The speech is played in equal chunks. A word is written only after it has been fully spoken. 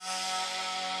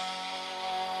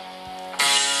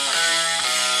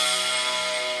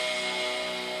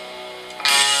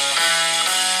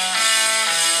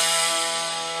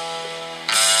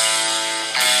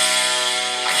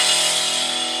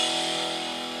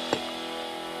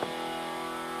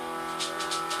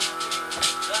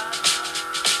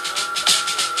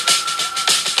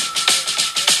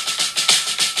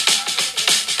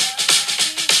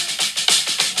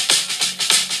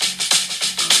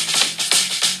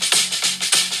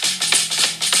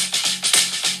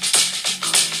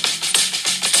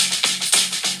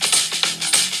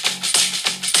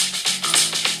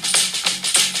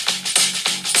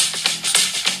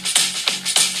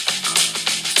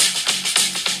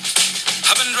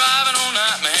driving all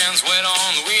night, my hands wet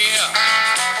on the wheel.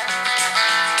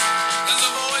 There's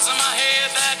a voice in my head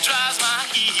that drives my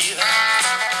heel.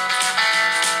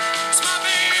 It's my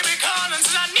baby calling,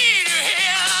 says I need you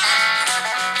here.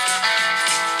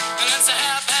 And it's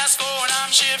 4:30 and I'm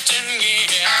shifting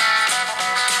gear.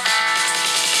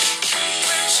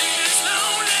 When she's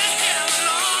lonely and the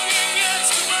longing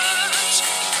gets too much,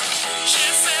 she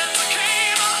said the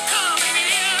cable coming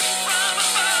in from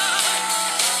above.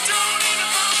 Don't even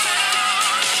fall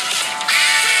down.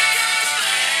 We've got a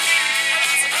thing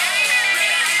that's a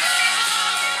red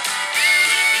love. We've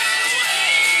got a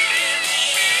weight in the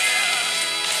air.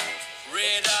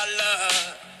 Red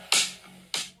love.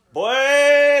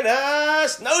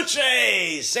 Buenas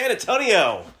noches, San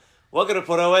Antonio. Welcome to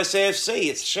Puro SAFC.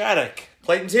 It's Shattuck.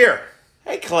 Clayton's here.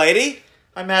 Hey, Clady.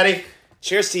 Hi, Maddie.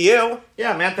 Cheers to you.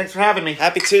 Yeah, man, thanks for having me.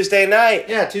 Happy Tuesday night.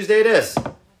 Yeah, Tuesday it is.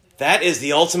 That is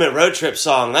the ultimate road trip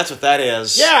song. That's what that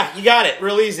is. Yeah, you got it.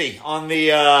 Real easy. On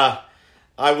the, I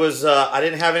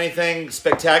didn't have anything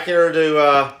spectacular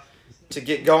to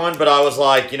get going, but I was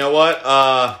like, you know what?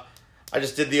 I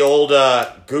just did the old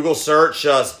Google search,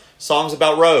 songs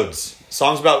about roads.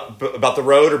 Songs about the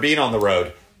road or being on the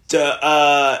road.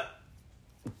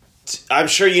 I'm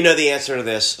sure you know the answer to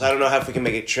this. I don't know if we can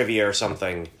make it trivia or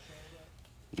something.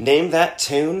 Name that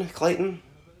tune, Clayton.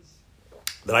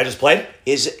 That I just played?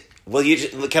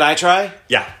 Can I try?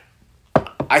 Yeah.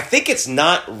 I think it's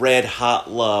not Red Hot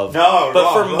Love. No, but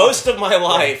wrong, for wrong. most of my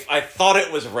life, I thought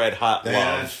it was Red Hot Love.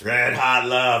 Yes, Red Hot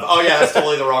Love. Oh yeah, that's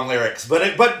totally the wrong lyrics.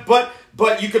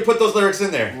 But you could put those lyrics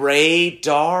in there.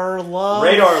 Radar Love?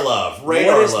 Radar Love.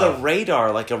 Radar What is love. the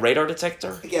radar? Like a radar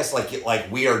detector? I guess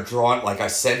like we are drawn, like I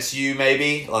sense you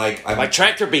maybe, like I'm, Like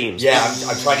tractor beams. yeah,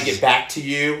 I'm trying to get back to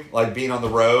you, like being on the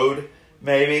road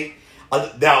maybe.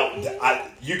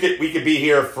 We could be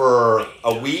here for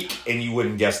a week and you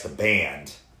wouldn't guess the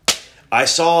band. I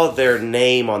saw their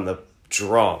name on the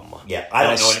drum. Yeah, I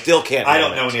don't know. Still can't. I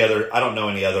don't name know it. any other. I don't know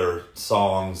any other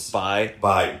songs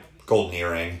By Golden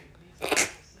Earring.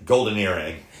 Golden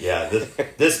Earring. Yeah,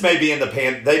 this may be in the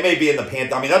pan. They may be in the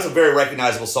pan. I mean, that's a very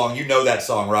recognizable song. You know that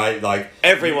song, right? Like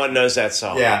Everyone knows that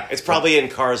song. Yeah. It's probably in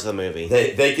Cars the movie.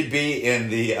 they could be in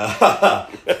the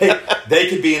they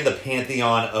could be in the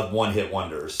pantheon of one-hit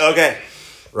wonders. Okay.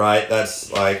 Right? That's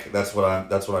what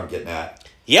I'm getting at.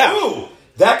 Yeah. Ooh,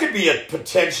 that could be a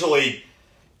potentially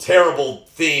terrible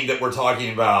theme that we're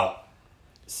talking about.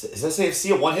 Is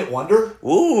SAFC a one-hit wonder?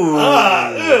 Ooh.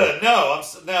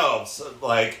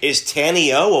 Like, Is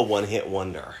Tani O a one-hit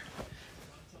wonder?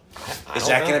 Is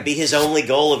that going to be his only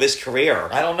goal of his career?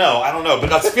 I don't know,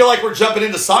 but I feel like we're jumping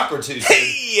into soccer Tuesday.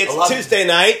 Hey, it's Tuesday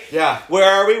night. Yeah. Where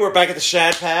are we? We're back at the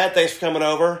Shad Pad. Thanks for coming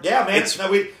over. Yeah, man.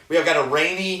 We have got a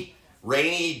rainy,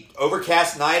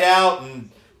 overcast night out,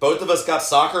 and both of us got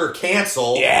soccer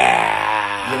canceled.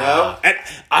 Yeah. You know? And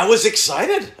I was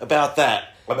excited about that.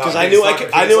 Because I knew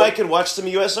I could watch some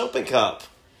U.S. Open Cup.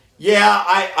 Yeah,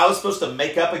 I was supposed to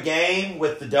make up a game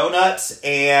with the donuts,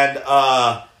 and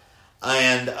I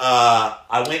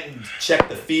went and checked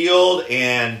the field,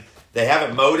 and they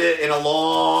haven't mowed it in a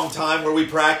long time where we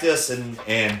practice, and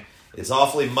it's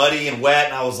awfully muddy and wet,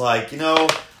 and I was like,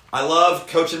 I love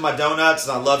coaching my donuts,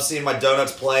 and I love seeing my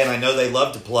donuts play, and I know they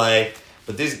love to play,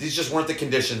 but these just weren't the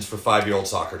conditions for 5-year-old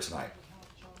soccer tonight.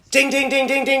 Ding, ding, ding,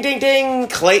 ding, ding, ding, ding.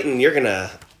 Clayton, you're going to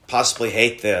possibly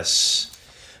hate this.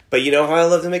 But you know how I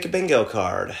love to make a bingo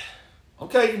card.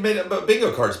 Okay, you made a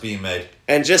bingo cards being made.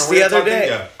 And just we're the gonna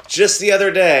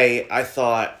other day, I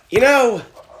thought,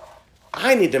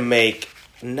 I need to make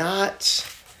not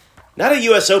a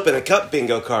U.S. Open and Cup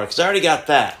bingo card, because I already got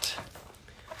that,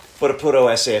 but a Puro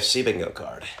SAFC bingo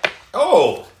card.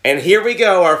 Oh! And here we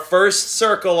go, our first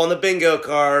circle on the bingo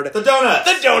card. The donuts!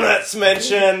 The donuts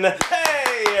mention.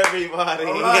 Hey, everybody.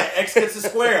 All right, X gets a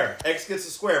square. X gets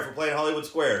a square for playing Hollywood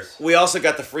Squares. We also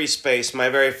got the free space, my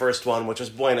very first one, which was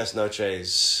Buenas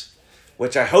noches,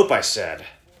 which I hope I said.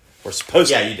 We're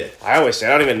supposed to. Yeah, you did. I always say, I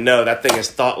don't even know. That thing is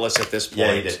thoughtless at this point.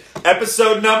 Yeah, you did.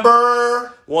 Episode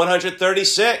number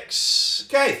 136.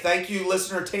 Okay, thank you,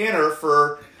 listener Tanner,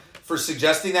 for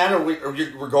suggesting that.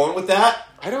 We're going with that?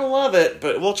 I don't love it,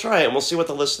 but we'll try it and we'll see what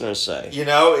the listeners say.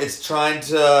 It's trying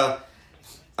to...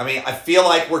 I mean, I feel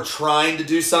like we're trying to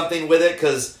do something with it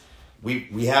because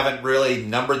we haven't really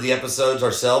numbered the episodes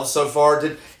ourselves so far.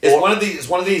 Is one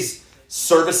of these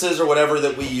services or whatever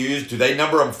that we use, do they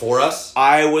number them for us?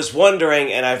 I was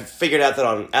wondering, and I figured out that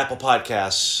on Apple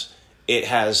Podcasts, it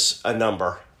has a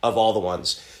number of all the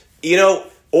ones.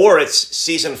 Or it's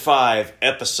Season 5,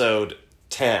 Episode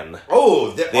 10.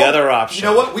 Oh, the other option. You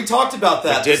know what? We talked about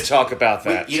that. We did talk about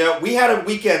that. We had a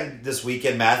weekend this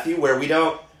weekend, Matthew, where we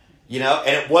don't...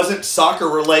 and it wasn't soccer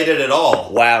related at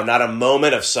all. Wow, not a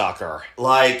moment of soccer.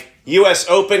 Like, U.S.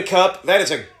 Open Cup, that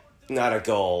is not a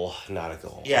goal. Not a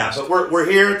goal. yeah, but we're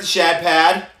here at the Shad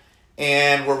Pad,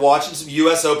 and we're watching some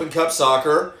U.S. Open Cup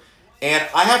soccer. And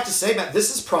I have to say, Matt, this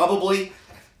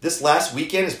last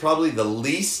weekend is probably the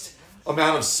least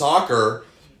amount of soccer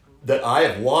that I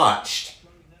have watched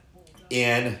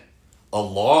in a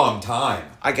long time.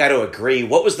 I got to agree.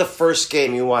 What was the first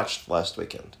game you watched last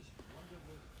weekend?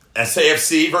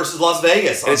 SAFC versus Las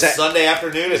Vegas on Sunday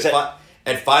afternoon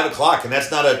at 5 o'clock, and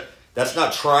that's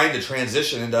not trying to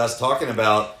transition into us talking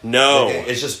about. No,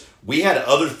 it's just we had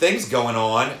other things going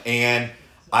on, and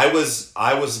I was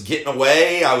getting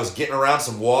away. I was getting around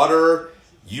some water.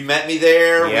 You met me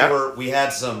there. Yeah. We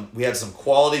had some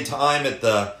quality time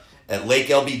at Lake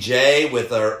LBJ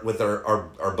with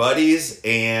our buddies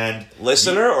and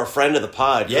listener or friend of the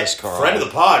pod, Chris Carl. Friend of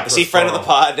the pod. Is he friend of the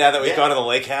pod now that we've gone to the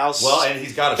lake house? Well, and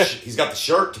he's got the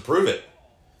shirt to prove it.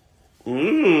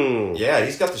 Yeah,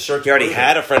 he's got the shirt. He already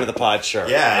had a friend of the pod shirt.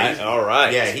 Yeah, all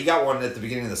right. Yeah, he got one at the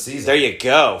beginning of the season. There you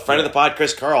go, friend of the pod,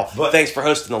 Chris Carl. But thanks for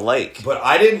hosting the lake. But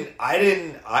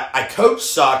I coached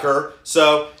soccer.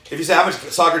 So if you say how much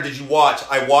soccer did you watch,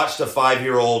 I watched a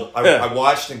 5-year-old. I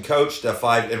watched and coached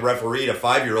and refereed a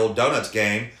 5-year-old Donuts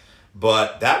game.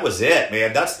 But that was it,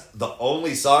 man. That's the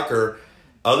only soccer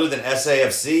other than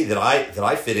SAFC that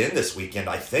I fit in this weekend,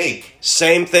 I think.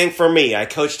 Same thing for me. I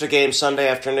coached a game Sunday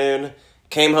afternoon,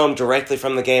 came home directly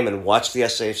from the game, and watched the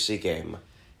SAFC game.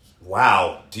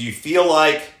 Wow. Do you feel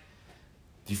like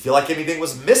anything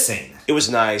was missing? It was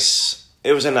nice.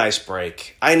 It was a nice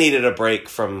break. I needed a break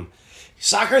from...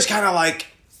 Soccer is kind of like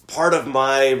part of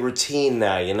my routine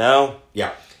now,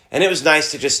 Yeah. And it was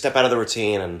nice to just step out of the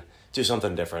routine and do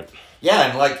something different.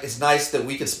 Yeah, and it's nice that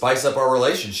we could spice up our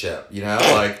relationship,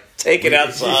 take it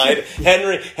outside.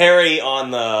 Harry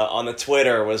on the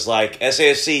Twitter was like,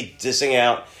 SAFC dissing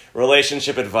out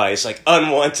relationship advice, like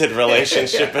unwanted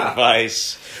relationship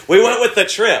advice. We went with the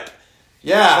trip.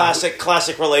 Yeah.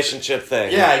 Classic relationship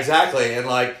thing. Yeah, exactly. And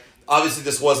obviously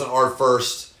this wasn't our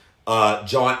first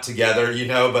jaunt together,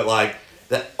 but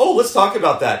that. Oh, let's talk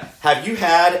about that. Have you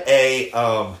had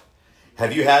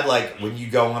when you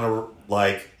go on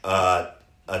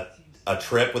a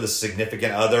trip with a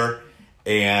significant other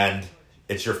and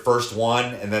it's your first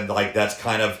one, and then that's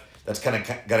gonna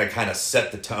kind of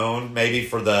set the tone maybe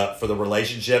for the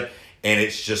relationship, and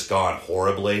it's just gone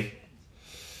horribly?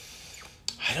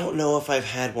 I don't know if I've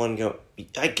had one go.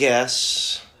 I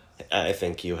guess I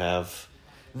think you have.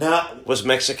 No, was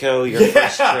Mexico your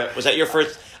first trip? Was that your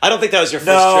first? I don't think that was your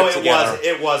first trip together. No,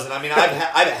 it wasn't. I mean,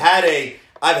 I've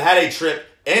had a trip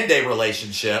end a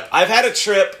relationship. I've had a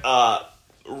trip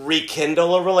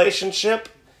rekindle a relationship.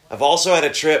 I've also had a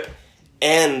trip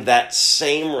end that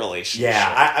same relationship.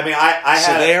 Yeah, I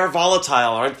so they are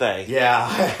volatile, aren't they? Yeah,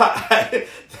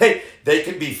 they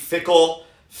can be fickle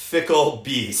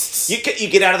beasts. You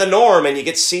get out of the norm and you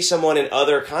get to see someone in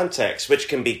other contexts, which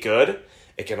can be good.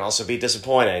 It can also be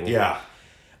disappointing. Yeah.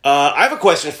 I have a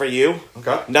question for you.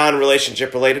 Okay.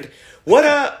 Non-relationship related. What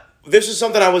this is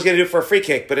something I was going to do for a free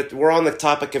kick, but we're on the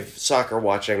topic of soccer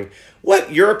watching.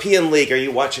 What European league are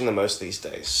you watching the most these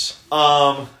days?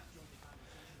 And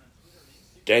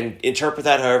interpret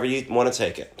that however you want to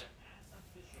take it.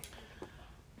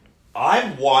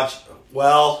 Like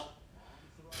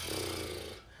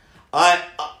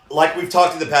we've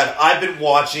talked in the past, I've been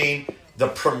watching the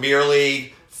Premier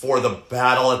League for the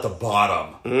battle at the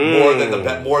bottom more than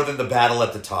the battle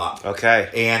at the top. Okay.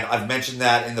 And I've mentioned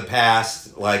that in the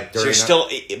past, during. So you're still.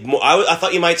 I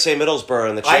thought you might say Middlesbrough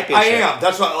in the championship. I am.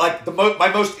 That's what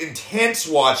my most intense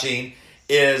watching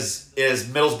is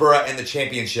Middlesbrough in the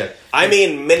championship. I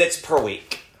mean minutes per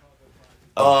week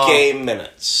of game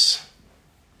minutes.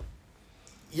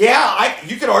 Yeah,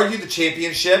 you could argue the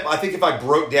championship. I think if I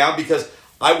broke down, because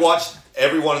I watched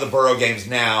every one of the Borough games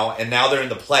now, and now they're in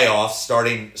the playoffs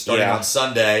starting on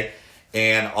Sunday,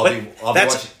 and I'll be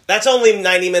watching. That's only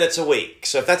 90 minutes a week.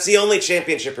 So if that's the only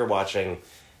championship you're watching,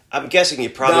 I'm guessing you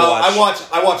probably watch.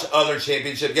 I watch other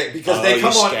championship games because they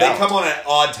come on. They come on at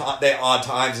odd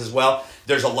times as well.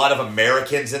 There's a lot of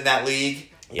Americans in that league.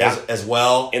 Yeah. As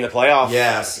well. In the playoff.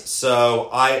 Yes. So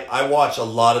I watch a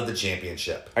lot of the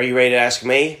championship. Are you ready to ask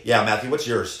me? Yeah, Matthew, what's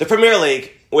yours? The Premier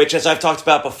League, which, as I've talked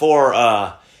about before,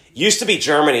 used to be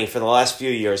Germany for the last few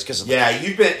years because of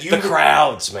the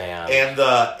crowds, man. And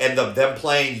them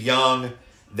playing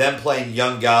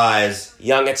young guys.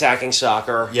 Young attacking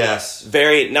soccer. Yes.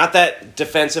 Very, not that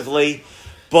defensively,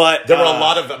 but there were a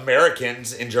lot of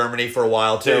Americans in Germany for a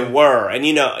while too. There were. And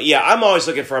I'm always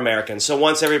looking for Americans. So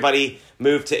once everybody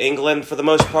moved to England for the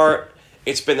most part,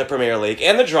 it's been the Premier League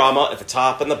and the drama at the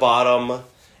top and the bottom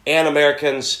and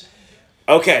Americans.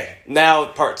 Okay, now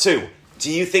part 2.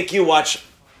 Do you think you watch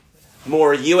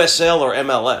more USL or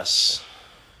MLS?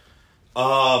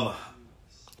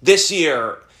 This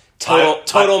year,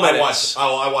 total minutes.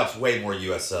 I watch way more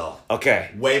USL.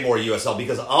 Okay. Way more USL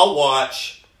because I'll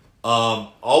watch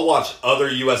other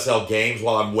USL games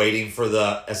while I'm waiting for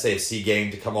the SAFC game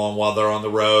to come on while they're on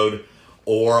the road,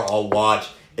 or I'll watch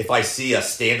if I see a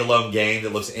standalone game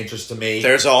that looks interesting to me.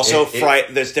 There's also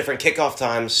there's different kickoff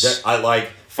times. I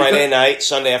like Friday night,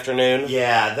 Sunday afternoon.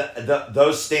 Yeah,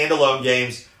 those standalone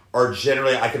games are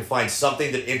generally I can find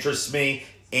something that interests me,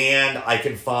 and I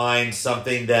can find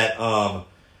something that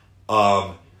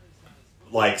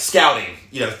like scouting,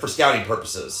 for scouting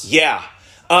purposes. Yeah.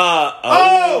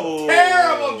 Terrible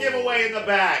giveaway in the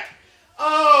back.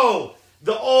 Oh,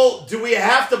 the old, do we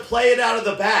have to play it out of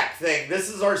the back thing? This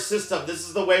is our system. This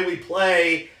is the way we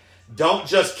play. Don't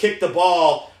just kick the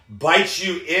ball. Bite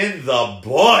you in the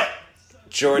butt.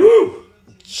 Jordan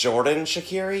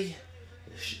Shaqiri?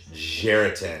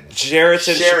 Sheraton Shaqiri.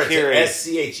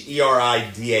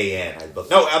 Scheridan.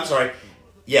 No, I'm sorry.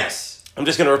 Yes. I'm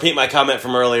just going to repeat my comment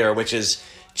from earlier, which is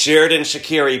Sheridan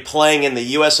Shaqiri playing in the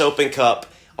U.S. Open Cup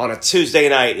on a Tuesday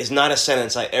night is not a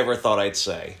sentence I ever thought I'd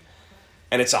say.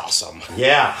 And it's awesome.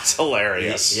 Yeah. It's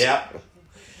hilarious. Yeah.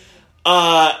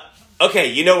 Okay,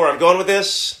 you know where I'm going with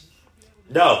this?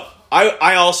 No.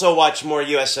 I also watch more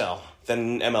USL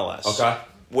than MLS. Okay.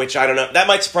 Which I don't know. That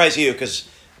might surprise you because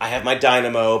I have my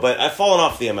Dynamo, but I've fallen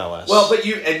off the MLS. Well, but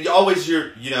you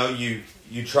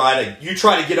try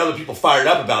to get other people fired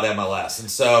up about MLS, and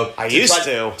so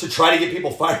to try to get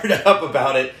people fired up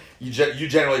about it, you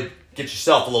generally get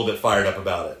yourself a little bit fired up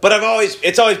about it. But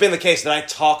it's always been the case that I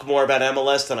talk more about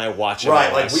MLS than I watch MLS.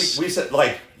 Right, like we said,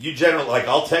 like you generally, like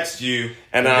I'll text you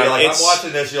and be like, I'm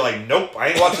watching this. You're like, nope, I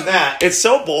ain't watching that. It's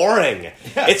so boring.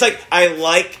 Yeah. It's like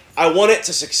I want it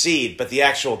to succeed, but the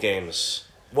actual games.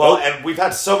 Well, and we've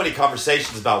had so many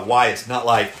conversations about why it's not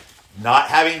like not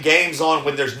having games on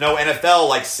when there's no NFL,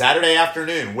 like Saturday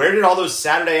afternoon. Where did all those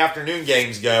Saturday afternoon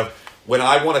games go when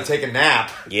I want to take a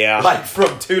nap? Yeah. Like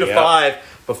from 2 to 5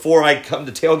 before I come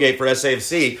to tailgate for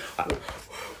SAFC.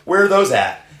 Where are those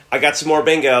at? I got some more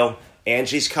bingo.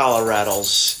 Angie's collar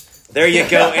rattles. There you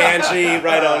go, Angie.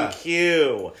 Right on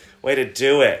cue. Way to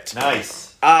do it.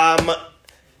 Nice.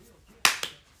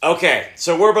 Okay,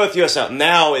 so we're both USL.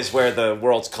 Now is where the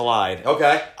worlds collide.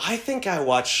 Okay. I think I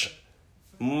watch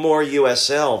more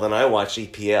USL than I watch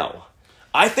EPL.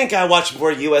 I think I watch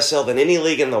more USL than any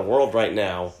league in the world right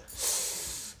now.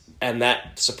 And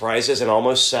that surprises and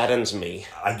almost saddens me.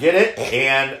 I get it.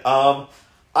 And I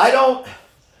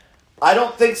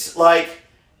don't think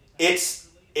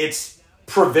it's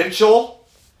provincial,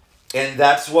 and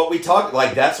that's what we talk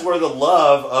like. That's where the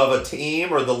love of a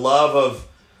team or the love of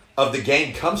the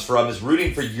game comes from, is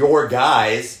rooting for your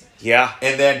guys. Yeah.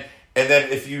 And then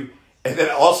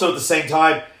also at the same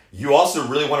time, you also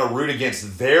really want to root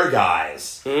against their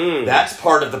guys. That's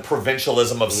part of the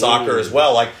provincialism of soccer as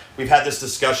well. Like, we've had this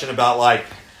discussion about, like,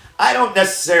 I'm not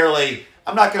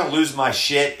going to lose my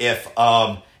shit if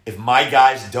my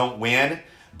guys don't win,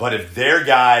 but if their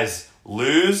guys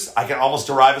lose, I can almost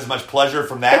derive as much pleasure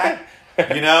from that.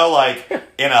 Like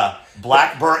in a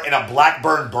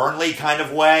Blackburn Burnley kind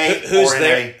of way.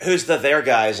 Who's the their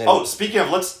guys? Speaking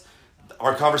of,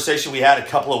 our conversation we had a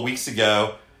couple of weeks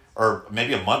ago, or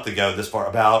maybe a month ago this far,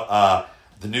 about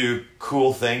the new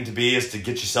cool thing to be is to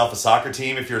get yourself a soccer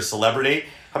team if you're a celebrity.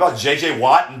 How about JJ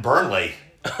Watt and Burnley?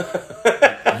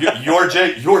 You're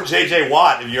JJ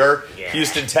Watt and you're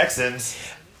Houston Texans.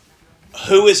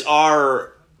 Who is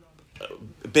our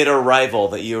bitter rival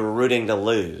that you're rooting to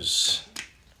lose?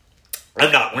 We're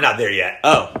not there yet.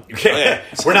 Oh, okay.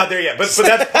 We're not there yet. But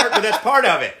that's part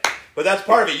of it. But that's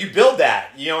part of it. You build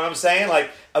that. You know what I'm saying? Like,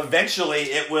 eventually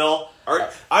it will.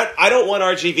 I don't want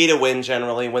RGV to win.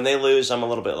 Generally, when they lose, I'm a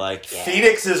little bit like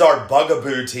Phoenix is our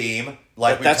bugaboo team.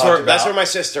 Like we talked about. That's where my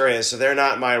sister is. So they're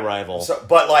not my rival. So,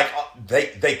 but like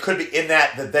they could be in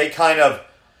that they kind of.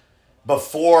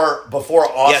 Before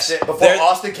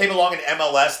Austin came along in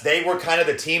MLS, they were kind of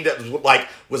the team that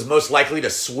was most likely to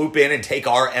swoop in and take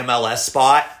our MLS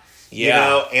spot.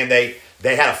 Yeah. And they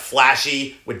had a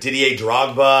flashy with Didier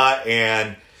Drogba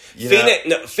and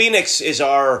Phoenix is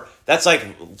that's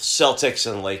like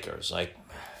Celtics and Lakers, like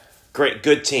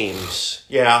good teams.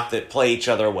 Yeah. That play each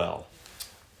other well.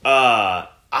 I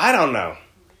don't know.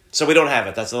 So we don't have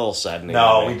it. That's a little saddening.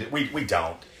 No, we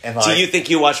don't. And do you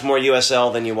think you watch more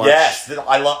USL than you watch? Yes,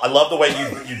 I love the way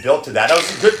you built to that. That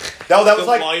was good. That was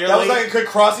like a good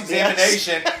cross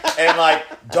examination, and like,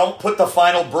 don't put the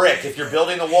final brick. If you're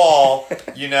building the wall,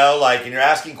 you know, like, and you're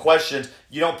asking questions,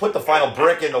 you don't put the final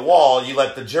brick in the wall. You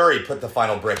let the jury put the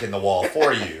final brick in the wall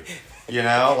for you. You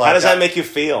know, like, how does that make you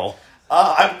feel?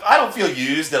 I don't feel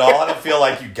used at all. I don't feel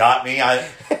like you got me.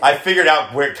 I figured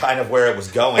out where it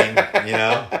was going, you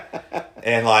know,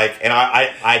 and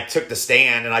I took the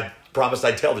stand and I promised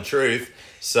I'd tell the truth.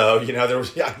 So, you know, there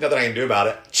was nothing I can do about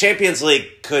it. Champions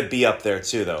League could be up there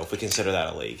too, though, if we consider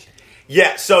that a league.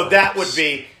 Yeah, so that would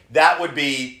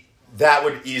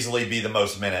easily be the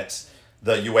most minutes,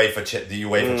 the UEFA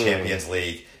Champions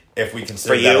League, if we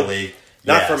consider that a league.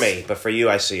 Not Yes. for me, but for you,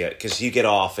 I see it because you get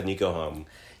off and you go home.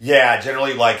 Yeah,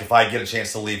 generally, like, if I get a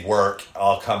chance to leave work,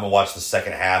 I'll come and watch the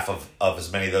second half of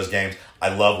as many of those games. I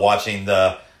love watching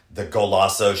the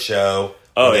Golasso show.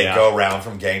 Where they go around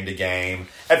from game to game.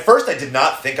 At first, I did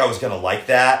not think I was going to like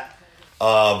that,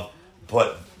 but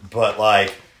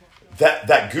like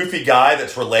that goofy guy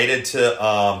that's related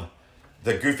to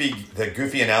the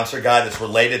goofy announcer guy that's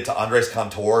related to Andres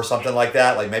Cantor or something like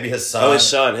that. Like maybe his son. Oh, his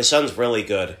son. His son's really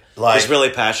good. Like, he's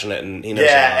really passionate and he knows.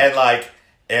 Yeah,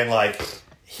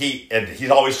 and he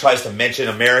always tries to mention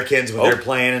Americans when they're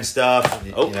playing and stuff.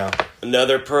 You know,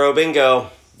 another Puro bingo.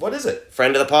 What is it?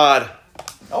 Friend of the pod.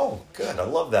 Oh, good. I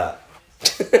love that.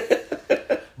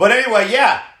 But anyway,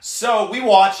 yeah. So we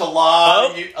watch a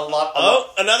lot.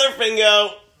 Another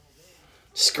bingo.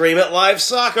 Scream it live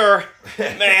soccer.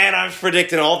 Man, I'm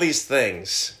predicting all these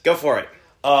things. Go for it.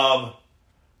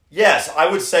 Yes, I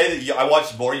would say that I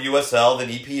watched more USL than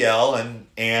EPL,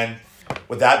 and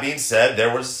with that being said,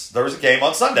 there was a game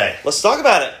on Sunday. Let's talk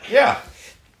about it. Yeah.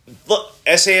 Look,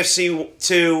 SAFC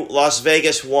 2, Las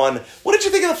Vegas 1. What did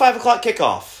you think of the 5 o'clock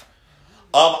kickoff?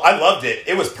 I loved it.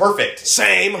 It was perfect.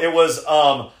 Same. It was.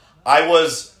 I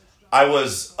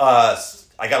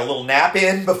got a little nap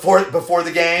in before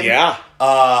the game. Yeah.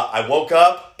 I woke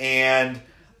up and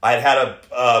I'd had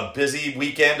a busy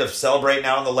weekend of celebrating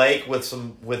out on the lake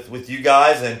with you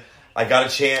guys, and I got a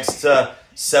chance to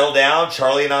settle down.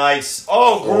 Charlie and I.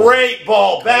 Great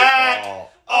ball back.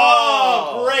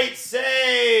 Great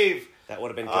save. That would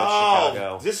have been good,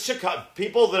 Chicago. This Chicago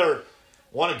people that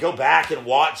want to go back and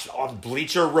watch on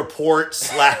Bleacher Report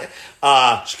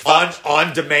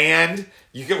on demand.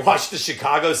 You can watch the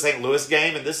Chicago St. Louis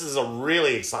game, and this is a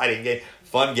really exciting game,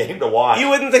 fun game to watch. You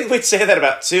wouldn't think we'd say that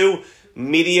about two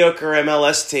mediocre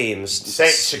MLS teams.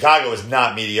 Chicago is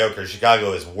not mediocre.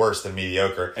 Chicago is worse than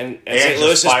mediocre. And St.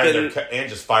 Louis has been... and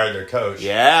just fired their coach.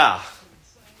 Yeah.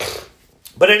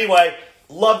 But anyway,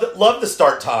 love the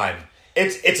start time.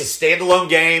 It's a standalone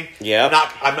game. Yeah.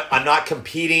 I'm not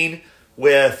competing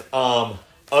with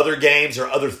other games or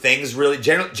other things. Really,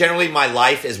 generally, my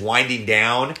life is winding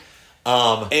down.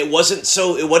 It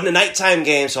wasn't a nighttime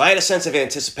game, so I had a sense of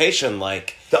anticipation.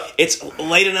 Like it's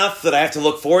late enough that I have to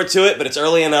look forward to it, but it's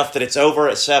early enough that it's over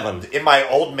at 7. In my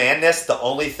old manness, the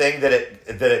only thing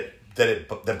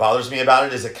that bothers me about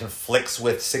it is it conflicts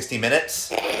with 60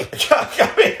 Minutes.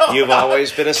 You've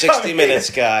always been a 60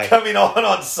 Minutes guy. Coming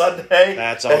on Sunday.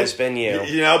 That's always been you.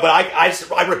 You know, but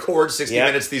I record 60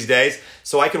 Minutes these days,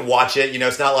 so I can watch it. You know,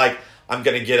 it's not like I'm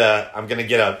gonna get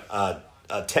a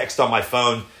text on my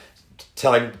phone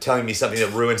telling me something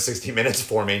that ruined 60 Minutes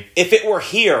for me. If it were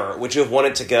here, would you have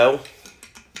wanted to go?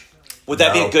 Would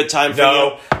that be a good time for you?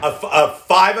 No, a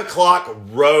 5 o'clock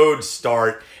road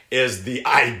start is the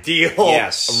ideal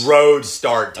road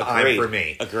start time for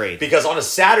me. Agreed. Because on a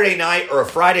Saturday night or a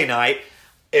Friday night,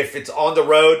 if it's on the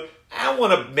road, I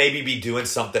want to maybe be doing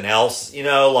something else, you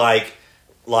know, like,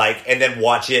 and then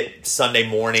watch it Sunday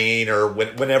morning or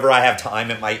whenever I have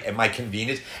time at my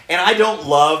convenience. And I don't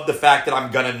love the fact that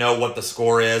I'm gonna know what the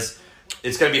score is.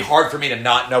 It's gonna be hard for me to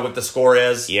not know what the score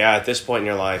is. Yeah, at this point in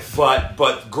your life.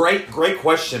 But great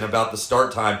question about the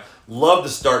start time. Love the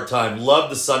start time. Love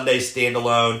the Sunday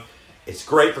standalone. It's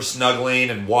great for snuggling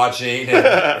and watching,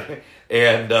 and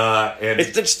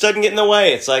it just doesn't get in the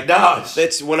way. It's like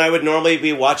it's when I would normally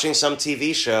be watching some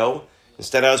TV show.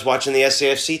 Instead, I was watching the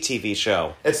SAFC TV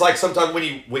show. It's like sometimes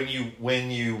when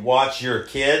you watch your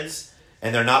kids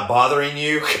and they're not bothering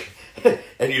you,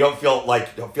 and you don't feel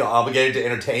obligated to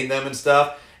entertain them and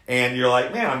stuff, and you're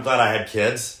like, man, I'm glad I had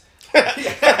kids.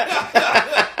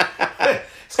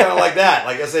 It's kind of like that.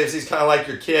 Like SAFC is kind of like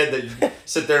your kid that you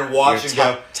sit there and watch and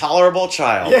go, tolerable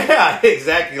child. Yeah,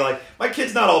 exactly. Like my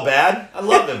kid's not all bad. I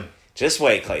love him. Just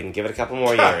wait, Clayton. Give it a couple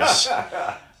more years.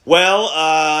 Well,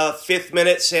 5th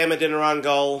minute, Sam Adeniran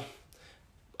goal.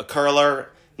 A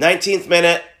curler. 19th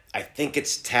minute, I think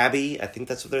it's Tabby. I think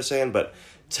that's what they're saying, but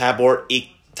Tabor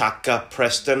Itaka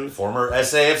Preston. Former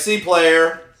SAFC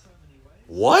player.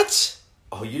 What?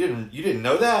 Oh, you didn't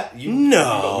know that?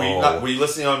 No. Were you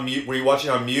listening on mute? Were you watching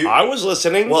on mute? I was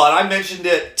listening. Well, and I mentioned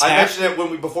it.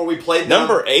 Before we played them.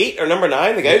 Number 8 or number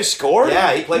 9, the guy who scored?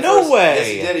 Yeah, he played for us. No way. Yes,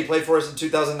 he did. He played for us in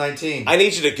 2019. I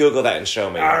need you to Google that and show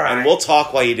me. All right. And we'll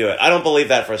talk while you do it. I don't believe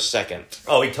that for a second.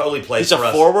 Oh, he totally played He's for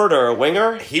us. a forward or a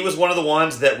winger? He was one of the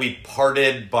ones that we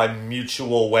parted by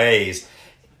mutual ways.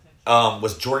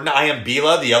 Was Jordan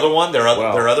Iambila the other one? Their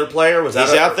other player? Was that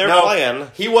he's out there playing.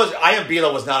 He was.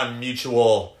 Iambila was not a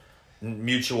mutual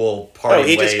party. No,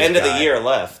 he ways just ended guy. the year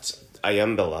left.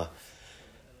 Iambila.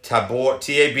 Tabor,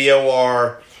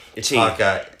 Tabor,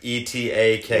 Itaka,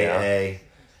 Etaka.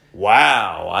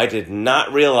 Wow, I did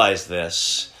not realize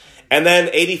this. And then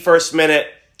 81st minute,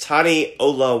 Tani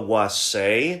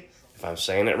Olawase, if I'm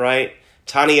saying it right.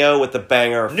 Tani O with the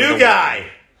banger. New guy.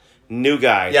 New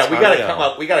guy. Yeah, Tani we gotta O. come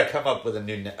up. We gotta come up with a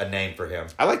name for him.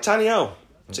 I like Tani O.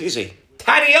 It's easy.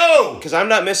 Tiny O. Because I'm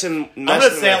not missing. I'm gonna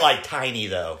say it like tiny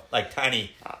though, like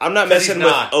tiny. I'm not 'Cause messing he's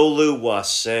with not.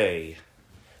 Oluwase.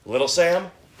 Little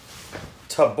Sam?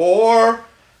 Tabor,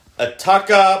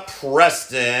 Ataka,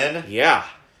 Preston. Yeah.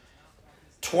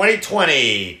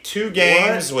 2020, 2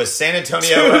 games with San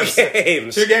Antonio FC.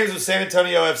 Games. 2 games with San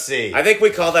Antonio FC. I think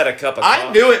we call that a cup of coffee.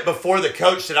 I knew it before the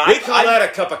coach said We call that a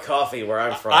cup of coffee where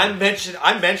I'm from. I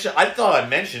thought I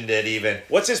mentioned it even.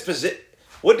 What's his position?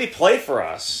 What did he play for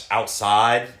us?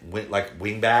 Outside, went like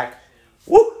wingback.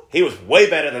 Woo! He was way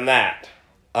better than that.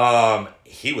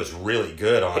 He was really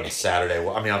good on Saturday.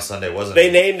 I mean, on Sunday, wasn't They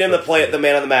he? named him the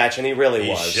man of the match, and he really He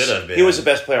was. should have been. He was the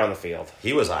best player on the field.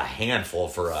 He was a handful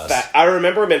for us. I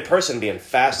remember him in person being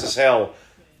fast as hell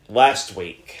last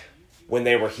week when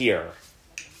they were here.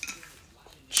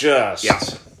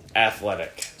 Just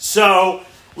athletic. So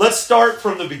let's start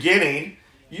from the beginning.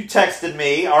 You texted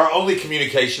me our only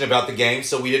communication about the game,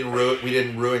 so we didn't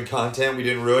ruin content. We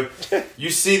didn't ruin. You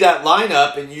see that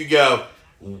lineup and you go,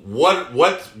 what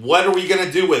are we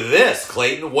gonna do with this,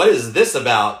 Clayton? What is this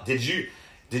about? Did you?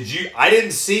 I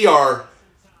didn't see our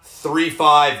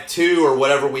 3-5-2 or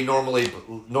whatever we normally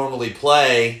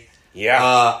play.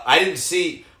 Yeah. I didn't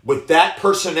see with that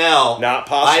personnel. Not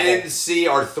possible. I didn't see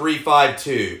our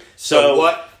 3-5-2. So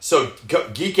what? So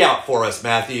geek out for us,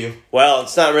 Matthew. Well,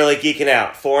 it's not really geeking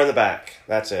out. 4 in the back.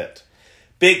 That's it.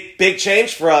 Big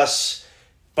change for us,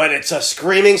 but it's a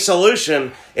screaming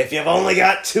solution. If you've only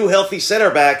got 2 healthy center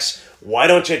backs, why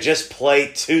don't you just play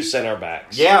 2 center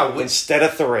backs? Yeah. Instead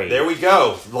of 3. There we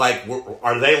go. Like,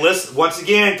 are they listening? Once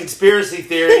again, conspiracy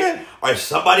theory. Are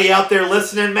somebody out there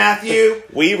listening, Matthew?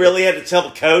 We really had to tell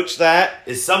the coach that.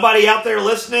 Is somebody out there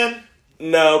listening?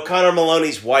 No, Connor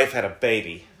Maloney's wife had a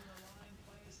baby.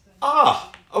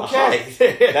 Ah,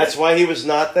 okay. That's why he was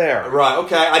not there. Right,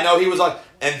 okay. I know he was on.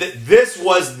 And this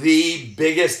was the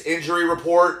biggest injury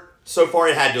report so far.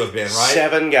 It had to have been, right?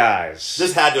 7 guys.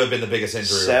 This had to have been the biggest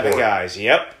injury 7 report. guys,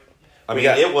 yep. I We mean,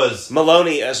 got it was...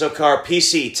 Maloney, Azokar,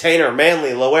 PC, Tainer, Manley,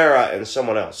 Loera, and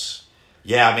someone else.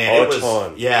 Yeah, man, it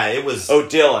ton. was... Yeah, it was... Oh,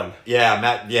 Dylan. Yeah,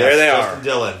 Matt... Yeah, There they Justin are.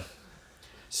 Dillon.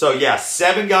 So, yeah,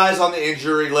 7 guys on the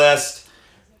injury list.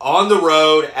 On the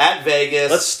road at Vegas.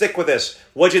 Let's stick with this.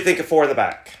 What'd you think of 4 in the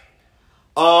back?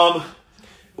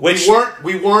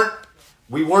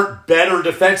 We weren't better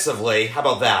defensively. How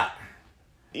about that?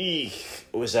 Eek.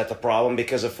 Was that the problem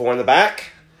because of 4 in the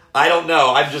back? I don't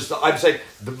know. I'm saying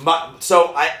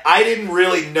I didn't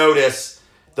really notice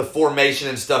the formation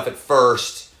and stuff at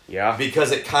first. Yeah.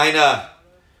 Because it kind of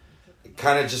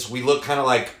just we look kind of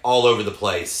like all over the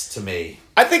place to me.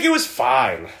 I think it was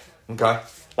fine. Okay.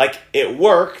 Like, it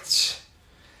worked.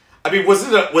 I mean, was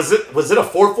it a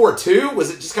 4-4-2?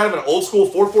 Was it just kind of an old school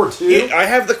 4-4-2? I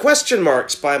have the question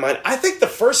marks by mine. I think the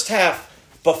first half,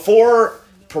 before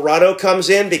Parado comes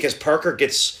in, because Parker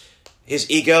gets his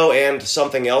ego and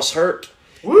something else hurt,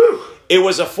 Woo! it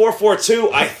was a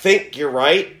 4-4-2. I think you're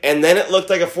right. And then it looked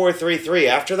like a 4-3-3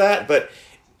 after that. But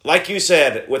like you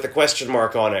said, with a question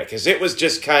mark on it, because it was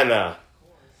just kind of...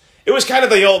 It was kind of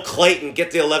the old Clayton,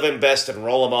 get the 11 best and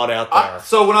roll them on out there.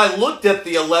 So when I looked at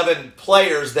the 11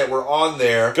 players that were on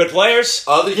there... Good players?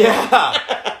 Other than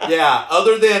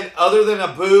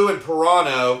Abu and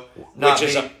Pirano,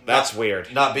 that's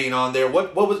weird. Not being on there.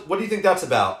 What do you think that's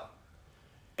about?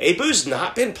 Abu's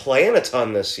not been playing a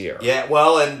ton this year. Yeah,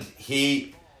 well, and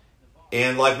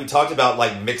like we talked about,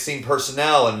 like mixing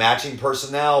personnel and matching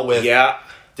personnel with. Yeah.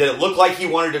 Did it look like he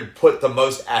wanted to put the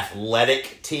most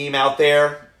athletic team out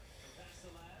there?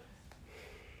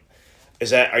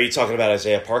 Are you talking about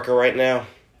Isaiah Parker right now?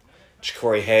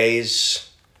 Ja'Cory Hayes?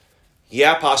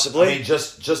 Yeah, possibly. I mean,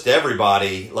 just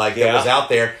everybody that Yeah. was out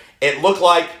there. It looked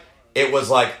like it was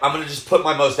like, I'm going to just put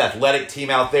my most athletic team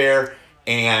out there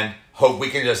and hope we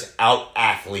can just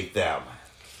out-athlete them.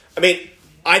 I mean,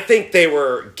 I think they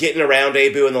were getting around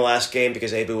Abu in the last game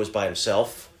because Abu was by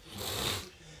himself.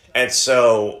 And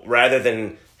so, rather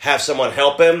than have someone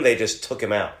help him, they just took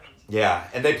him out. Yeah,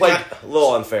 and they played... A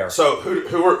little unfair. So,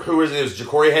 who was it? It was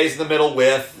Ja'Cory Hayes in the middle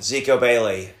with... Zico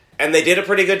Bailey. And they did a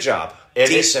pretty good job.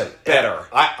 Decent. Better.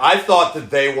 I thought that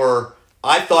they were...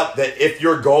 I thought that if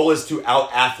your goal is to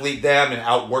out-athlete them and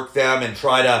outwork them and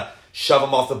try to shove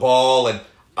them off the ball, and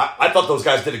I thought those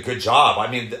guys did a good job. I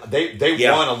mean, they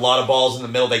won a lot of balls in the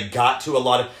middle. They got to a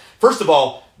lot of... First of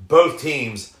all, both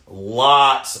teams,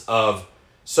 lots of...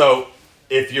 So,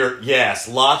 if you're... Yes,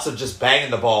 lots of just banging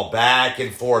the ball back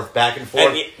and forth. And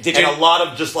a lot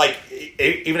of just like...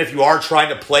 Even if you are trying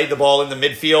to play the ball in the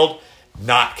midfield,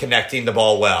 not connecting the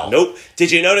ball well. Nope.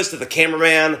 Did you notice that the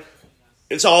cameraman...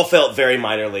 It's all felt very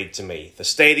minor league to me. The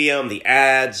stadium, the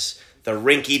ads, the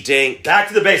rinky-dink. Back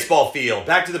to the baseball field.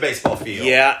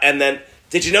 Yeah, and then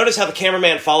did you notice how the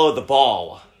cameraman followed the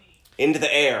ball into the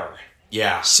air?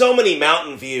 Yeah. So many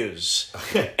mountain views.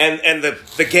 and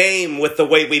the game, with the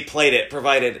way we played it,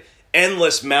 provided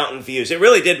endless mountain views. It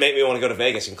really did make me want to go to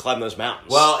Vegas and climb those mountains.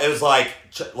 Well, it was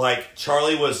like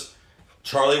Charlie was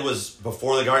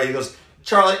before the guard. He goes,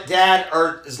 Charlie, Dad,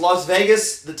 is Las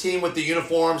Vegas the team with the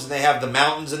uniforms and they have the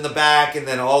mountains in the back and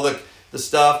then all the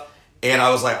stuff? And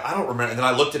I was like, I don't remember. And then I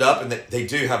looked it up and they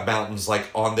do have mountains like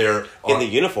on their... in the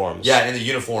uniforms. Yeah, in the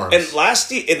uniforms. And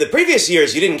in the previous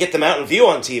years, you didn't get the mountain view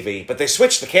on TV, but they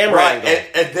switched the camera angle.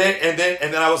 And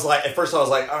then I was like, at first I was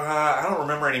like, I don't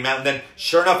remember any mountain. Then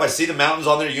sure enough, I see the mountains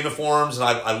on their uniforms and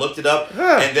I looked it up.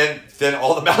 And then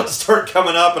all the mountains start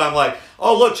coming up and I'm like,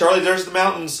 oh, look, Charlie, there's the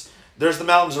mountains. There's the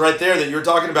mountains right there that you were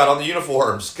talking about on the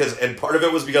uniforms. And part of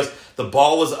it was because the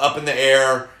ball was up in the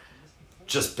air,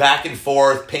 just back and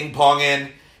forth,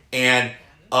 ping-ponging. And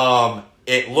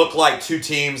it looked like two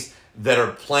teams that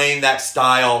are playing that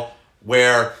style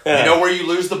where, you know where you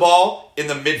lose the ball? In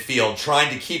the midfield,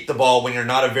 trying to keep the ball when you're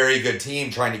not a very good team,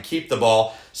 trying to keep the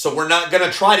ball. So we're not going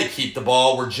to try to keep the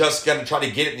ball. We're just going to try to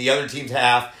get it in the other team's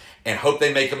half and hope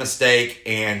they make a mistake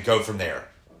and go from there.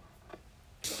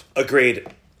 Agreed.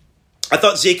 I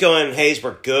thought Zico and Hayes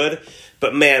were good,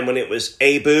 but man, when it was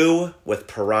Abu with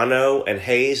Pirano and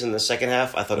Hayes in the second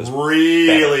half, I thought it was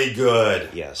really better. Good.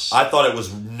 Yes. I thought it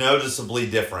was noticeably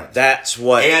different. That's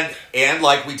what... And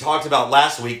like we talked about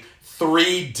last week,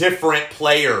 3 different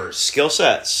players. Skill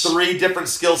sets. 3 different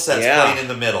skill sets playing in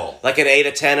the middle. Like an 8,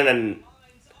 a 10, and a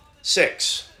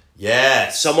 6.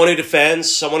 Yes. Someone who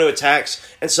defends, someone who attacks,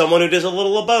 and someone who does a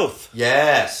little of both.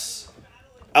 Yes.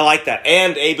 I like that.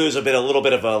 And Abu's a little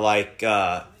bit of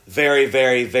a very,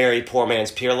 very, very poor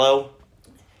man's Pirlo.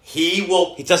 He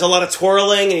does a lot of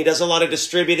twirling and he does a lot of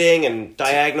distributing and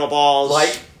diagonal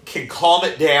balls. Can calm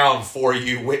it down for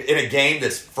you in a game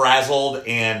that's frazzled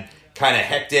and kind of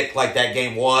hectic like that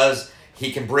game was.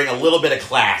 He can bring a little bit of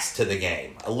class to the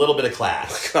game. A little bit of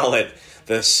class. Call it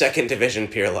the second division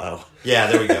Pirlo. Yeah,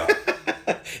 there we go.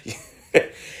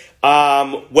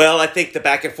 Well, I think the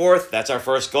back and forth, that's our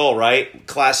first goal, right?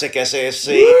 Classic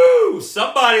SAFC. Woo!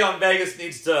 Somebody on Vegas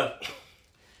needs to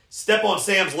step on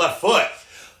Sam's left foot.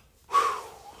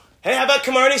 Hey, how about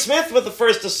Camarney Smith with the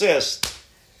first assist?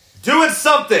 Doing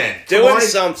something.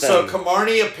 Something. So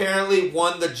Camarney apparently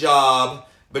won the job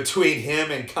between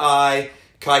him and Kai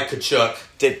Kachuk.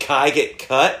 Did Kai get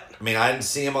cut? I mean, I didn't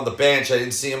see him on the bench. I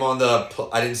didn't see him on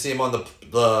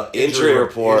the injury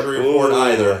report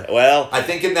either. Well, I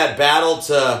think in that battle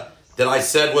that I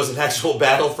said was an actual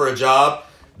battle for a job,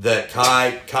 that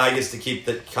Kai keeps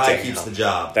the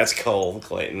job. That's cold,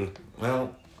 Clayton.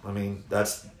 Well, I mean,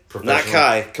 that's professional. Not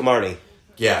Kai, Camarney.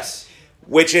 Yes.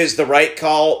 Which is the right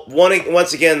call.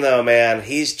 Once again, though, man,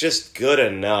 he's just good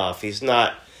enough. He's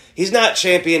not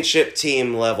championship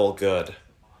team level good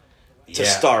to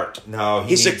start. No,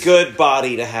 he's a good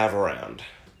body to have around.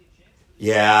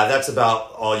 Yeah, that's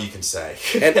about all you can say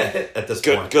at this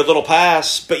point. Good little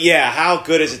pass. But yeah, how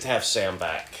good is it to have Sam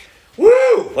back?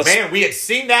 Woo! Man, we had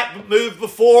seen that move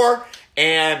before,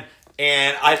 and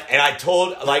I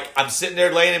told, I'm sitting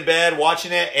there laying in bed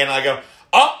watching it, and I go,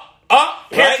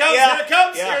 here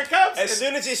it comes. As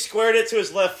soon as he squared it to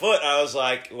his left foot, I was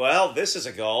like, well, this is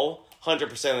a goal,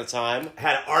 100% of the time.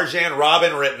 Had Arjan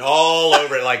Robin written all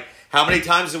over it. Like, how many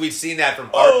times have we seen that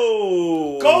from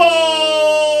Goal!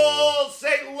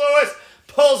 St. Louis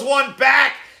pulls one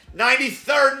back.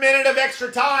 93rd minute of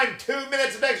extra time. 2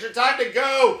 minutes of extra time to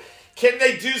go. Can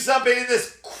they do something in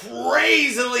this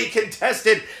crazily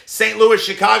contested St.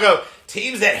 Louis-Chicago?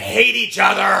 Teams that hate each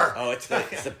other. Oh, it's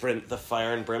the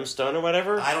fire and brimstone or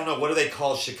whatever? I don't know. What do they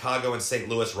call Chicago and St.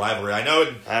 Louis rivalry? I know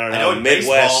in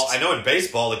Midwest. I know in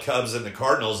baseball, the Cubs and the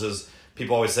Cardinals is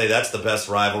people always say that's the best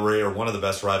rivalry or one of the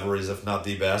best rivalries, if not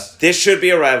the best. This should be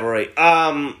a rivalry.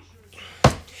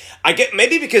 I get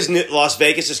maybe because Las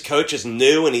Vegas' coach is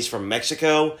new and he's from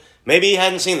Mexico. Maybe he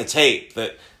hadn't seen the tape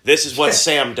that this is what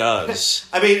Sam does.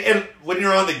 I mean, and when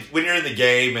you're in the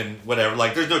game and whatever,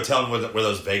 like there's no telling where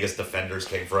those Vegas defenders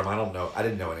came from. I don't know. I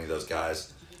didn't know any of those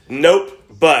guys. Nope.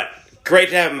 But great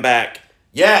to have him back.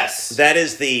 Yes, that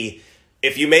is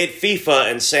if you made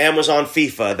FIFA and Sam was on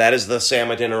FIFA, that is the Sam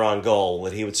Adeniran goal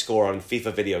that he would score on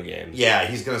FIFA video games. Yeah,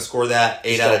 he's going to score that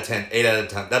 8 out of 10. 8 out of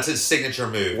 10. That's his signature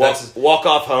move.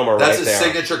 Walk-off homer right there. That's his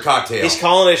signature cocktail. He's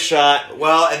calling his shot.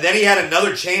 Well, and then he had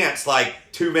another chance like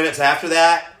 2 minutes after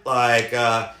that, like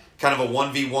kind of a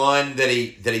 1v1 that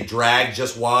he dragged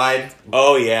just wide.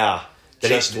 Oh, yeah.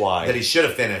 Just wide. That he should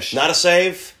have finished. Not a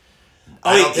save?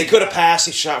 Oh, he could have passed.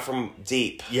 He shot from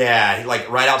deep. Yeah,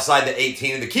 like right outside the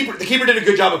 18. And the keeper did a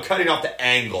good job of cutting off the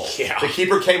angle. Yeah. The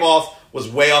keeper came off, was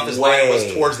way off his line,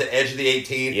 was towards the edge of the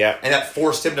 18. Yep. And that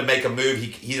forced him to make a move.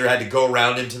 He either had to go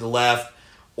around him to the left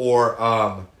or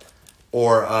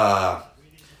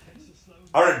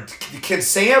can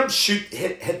Sam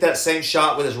hit that same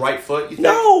shot with his right foot, you think?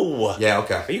 No. Yeah,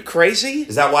 okay. Are you crazy?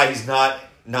 Is that why he's not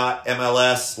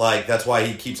MLS? Like that's why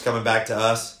he keeps coming back to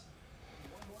us?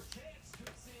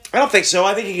 I don't think so.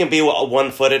 I think he can be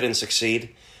one-footed and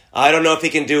succeed. I don't know if he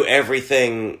can do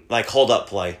everything like hold-up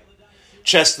play.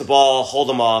 Chest the ball, hold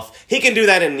him off. He can do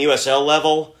that in USL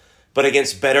level, but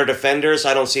against better defenders,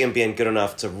 I don't see him being good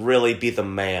enough to really be the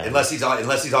man. Unless he's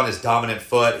on his dominant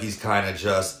foot, he's kind of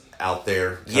just out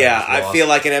there. Yeah, I feel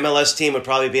like an MLS team would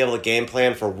probably be able to game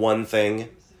plan for one thing.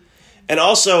 And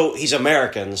also, he's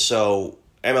American, so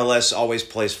MLS always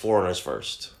plays foreigners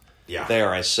first. Yeah.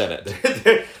 There, I said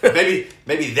it.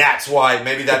 maybe that's why.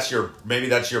 Maybe that's your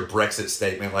Brexit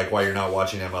statement, like why you're not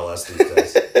watching MLS these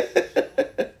days.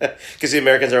 Because the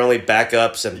Americans are only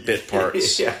backups and bit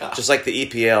parts, Yeah. just like the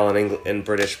EPL and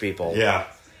British people. Yeah.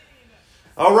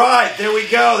 All right, there we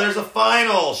go. There's a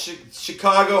final.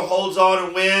 Chicago holds on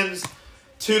and wins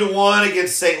 2-1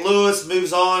 against St. Louis.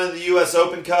 Moves on in the U.S.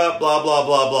 Open Cup. Blah blah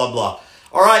blah blah blah.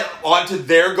 All right, on to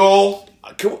their goal.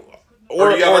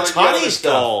 Or Tani's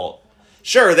goal.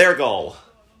 Sure, their goal.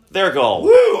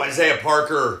 Woo! Isaiah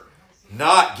Parker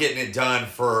not getting it done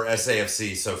for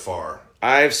SAFC so far.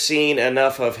 I've seen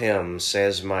enough of him,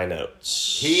 says my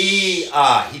notes. He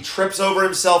trips over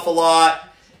himself a lot.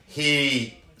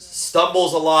 He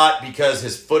stumbles a lot because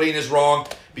his footing is wrong,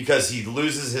 because he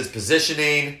loses his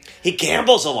positioning. He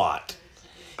gambles a lot.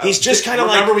 He's just kind of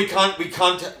like... Remember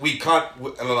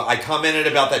I commented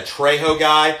about that Trejo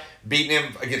guy beating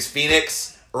him against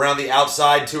Phoenix around the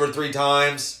outside 2 or 3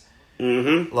 times.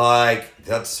 Mm-hmm. Like,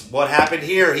 that's what happened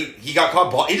here. He got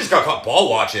caught he just got caught ball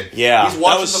watching. Yeah, that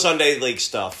was Sunday League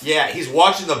stuff. Yeah, he's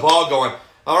watching the ball going,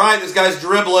 all right, this guy's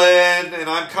dribbling, and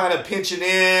I'm kind of pinching in,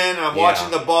 and I'm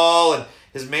watching the ball, and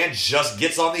his man just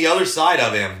gets on the other side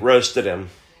of him. Roasted him.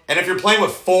 And if you're playing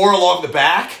with 4 along the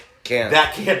back, Can't.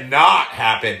 That cannot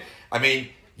happen. I mean,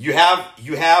 you have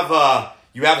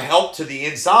help to the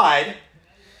inside.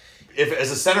 If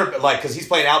as a center, like, because he's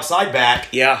playing outside back,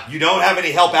 yeah, you don't have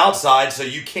any help outside, so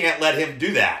you can't let him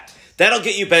do that. That'll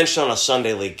get you benched on a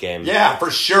Sunday League game. Yeah,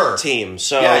 for sure. Team.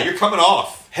 So yeah, you're coming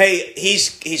off. Hey,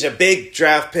 he's a big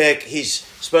draft pick. He's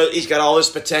got all this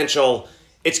potential.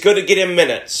 It's good to get him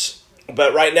minutes,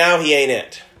 but right now he ain't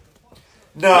it.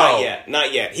 No,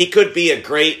 not yet. He could be a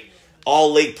great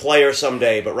all-league player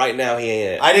someday, but right now he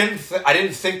ain't it. I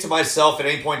didn't think to myself at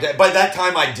any point. By that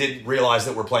time, I did realize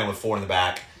that we're playing with 4 in the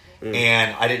back.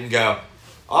 And I didn't go,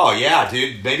 oh yeah,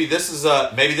 dude, maybe this is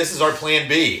our plan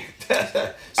B.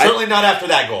 Certainly not after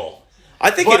that goal.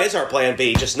 I think it is our plan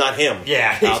B, just not him.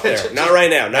 Yeah, out there. Not right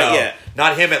now, not yet.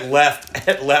 Not him at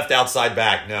left outside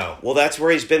back. No. Well, that's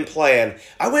where he's been playing.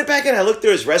 I went back and I looked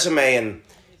through his resume, and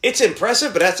it's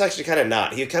impressive, but that's actually kind of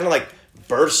not. He kind of like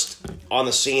burst on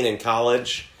the scene in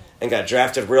college and got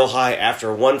drafted real high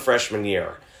after 1 freshman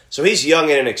year. So he's young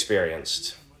and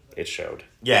inexperienced. It showed.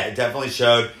 Yeah, it definitely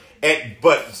showed.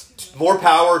 But more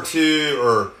power to,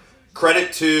 or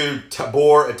credit to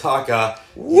Tabor Ataka.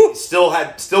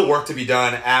 Still work to be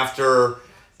done after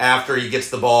he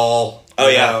gets the ball. Oh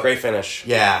yeah, great finish.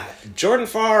 Yeah, Jordan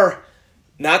Farr,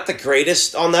 not the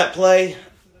greatest on that play.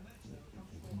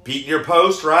 Beating your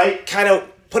post, right? Kind of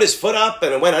put his foot up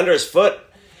and it went under his foot,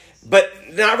 but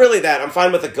not really that. I'm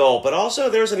fine with the goal, but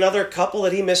also there's another couple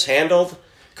that he mishandled.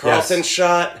 Carlton's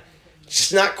shot,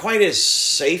 just not quite as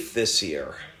safe this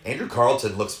year. Andrew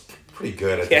Carlton looks pretty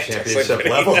good at the championship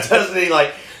level, doesn't he?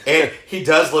 Like, and he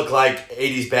does look like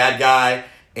 80s bad guy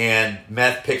and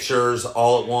meth pictures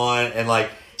all at one, and like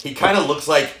he kind of looks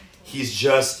like he's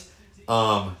just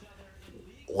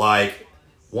like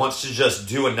wants to just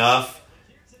do enough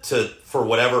for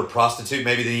whatever prostitute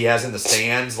maybe that he has in the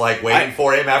stands, like waiting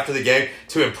for him after the game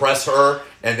to impress her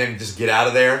and then just get out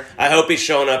of there. I hope he's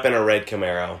showing up in a red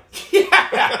Camaro.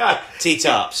 Yeah.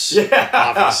 T-tops. Yeah.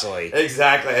 Obviously.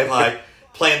 Exactly. And like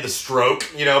playing The Stroke,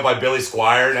 by Billy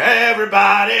Squier. And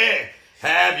everybody,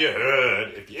 have you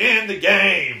heard? If you're in the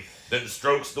game, then the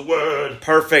stroke's the word.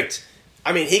 Perfect.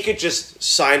 I mean, he could just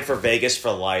sign for Vegas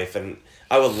for life, and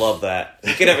I would love that.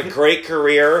 He could have a great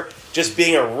career just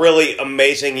being a really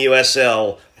amazing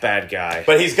USL bad guy.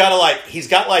 But he's kind of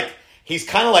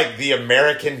like the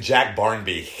American Jack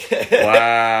Barnby.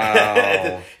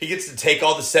 Wow. He gets to take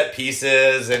all the set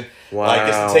pieces and Wow.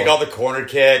 Gets to take all the corner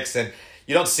kicks, and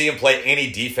you don't see him play any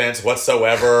defense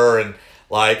whatsoever, and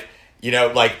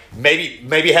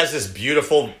maybe has this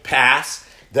beautiful pass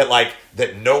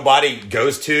that nobody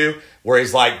goes to, where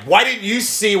he's like, why didn't you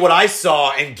see what I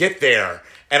saw and get there?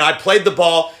 And I played the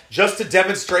ball just to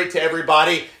demonstrate to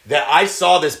everybody that I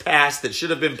saw this pass that should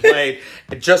have been played,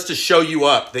 just to show you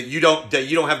up that you don't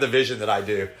have the vision that I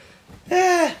do.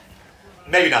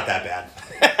 Maybe not that bad.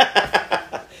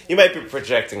 You might be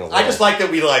projecting a little. I just like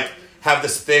that we have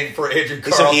this thing for Andrew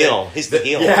Carlson. He's a heel. He's the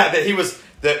heel. Yeah,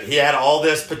 that he had all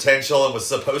this potential and was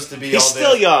supposed to be He's all this.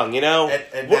 still young,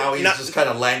 And now he's just kind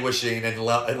of languishing in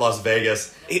Las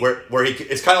Vegas, where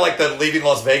it's kind of like the Leaving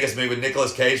Las Vegas movie with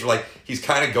Nicolas Cage, where he's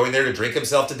kind of going there to drink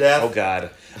himself to death. Oh, God.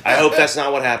 I hope that's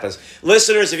not what happens.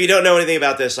 Listeners, if you don't know anything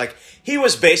about this, he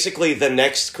was basically the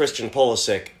next Christian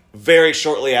Pulisic very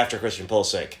shortly after Christian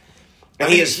Pulisic. And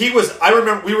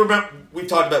we've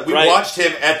talked about, we watched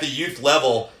him at the youth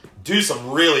level do some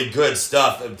really good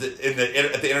stuff at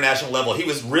the international level. He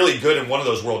was really good in one of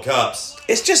those World Cups.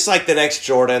 It's just like the next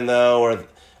Jordan, though,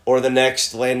 or the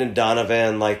next Landon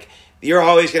Donovan. You're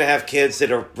always going to have kids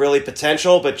that are really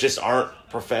potential, but just aren't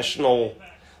professional.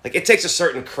 It takes a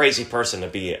certain crazy person to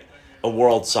be a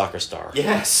world soccer star.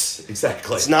 Yes,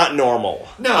 exactly. It's not normal.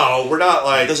 No, we're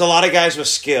not There's a lot of guys with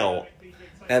skill,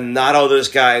 and not all those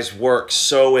guys work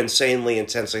so insanely,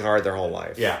 intensely hard their whole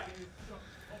life. Yeah.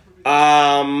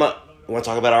 Want to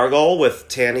talk about our goal with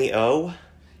Tani O?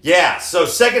 Yeah, so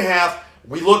second half,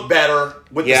 we look better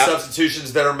with the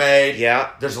substitutions that are made. Yeah.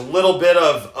 There's a little bit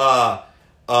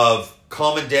of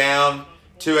calming down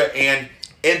to it, and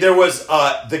there was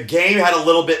the game had a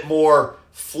little bit more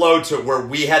flow to it, where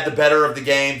we had the better of the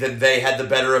game than they had the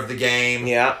better of the game.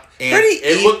 Yeah. And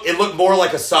it looked more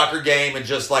like a soccer game, and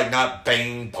just not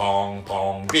bang, pong,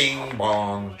 pong, bing,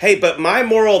 bong. Hey, but my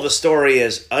moral of the story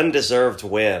is undeserved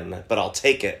win, but I'll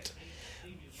take it.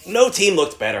 No team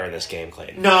looked better in this game,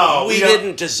 Clayton. No. We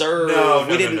didn't deserve it.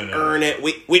 We didn't earn it.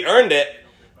 We earned it,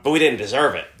 but we didn't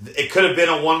deserve it. It could have been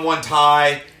a 1-1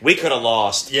 tie. We could have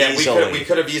lost easily. We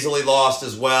could have easily lost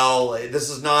as well.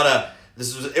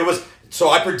 So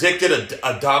I predicted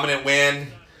a dominant win.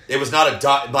 It was not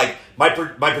my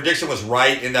prediction was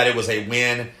right in that it was a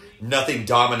win. Nothing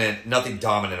dominant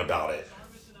about it.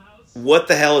 What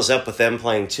the hell is up with them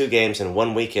playing 2 games in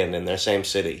one weekend in their same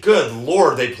city? Good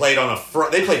Lord, they played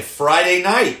they played Friday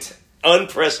night.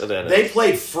 Unprecedented. They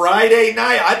played Friday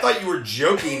night. I thought you were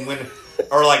joking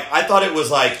I thought it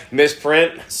was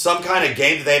misprint. Some kind of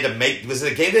game that they had to make. Was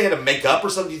it a game they had to make up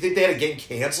or something? Do you think they had a game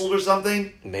canceled or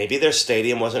something? Maybe their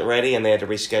stadium wasn't ready and they had to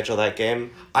reschedule that game.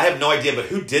 I have no idea, but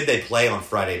who did they play on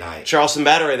Friday night? Charleston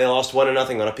Battery. They lost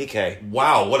 1-0 on a PK.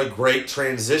 Wow, what a great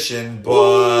transition,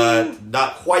 but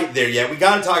not quite there yet. We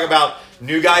got to talk about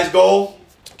new guy's goal.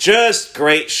 Just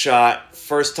great shot.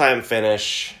 First time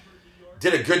finish.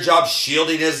 Did a good job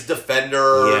shielding his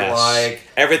defender. Yes.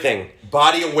 Everything.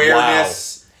 Body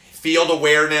awareness, field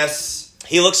awareness.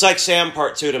 He looks like Sam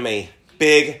Part 2 to me.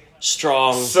 Big,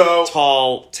 strong,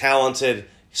 tall, talented,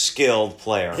 skilled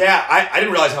player. Yeah, I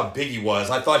didn't realize how big he was.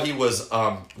 I thought he was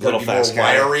going to be more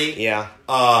wiry. Yeah.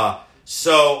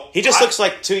 So he just looks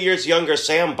like 2 years younger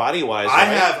Sam body-wise. I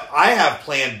have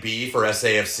plan B for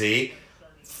SAFC.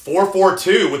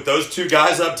 4-4-2 with those 2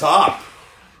 guys up top.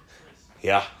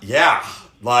 Yeah. Yeah.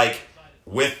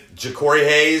 With Ja'Cory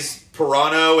Hayes,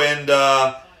 Pirano,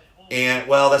 and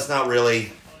well, that's not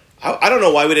really. I don't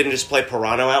know why we didn't just play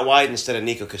Pirano out wide instead of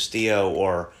Nico Castillo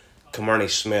or Camarni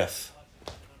Smith.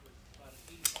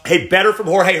 Hey, better from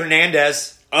Jorge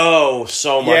Hernandez. Oh,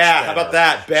 so much better. How about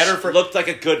that? Looked like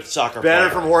a good soccer player. Better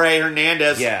from Jorge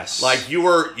Hernandez. Yes. You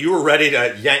were ready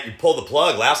to you pull the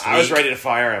plug last week. I was ready to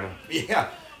fire him. Yeah.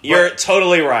 You're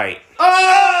totally right.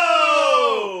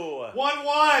 Oh!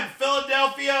 1-1,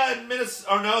 Philadelphia and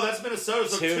Minnesota. Oh, no, that's Minnesota.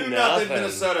 So 2-0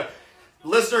 Minnesota.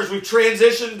 Listeners, we've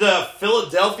transitioned to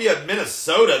Philadelphia and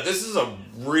Minnesota. This is a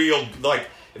real,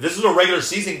 if this was a regular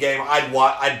season game,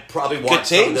 I'd probably watch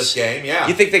some of this game. Yeah.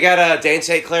 You think they got a Dane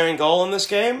St. Clair in goal in this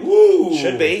game? Ooh.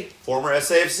 Should be. Former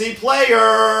SAFC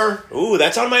player. Ooh,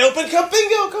 that's on my Open Cup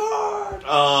bingo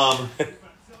card.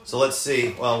 So let's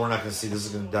see. Well, we're not going to see. This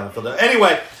is going to down the field.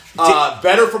 Anyway,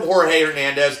 better from Jorge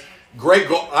Hernandez. Great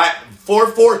goal.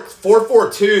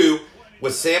 4-4-2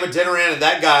 with Sam Adeniran and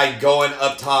that guy going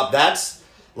up top. That's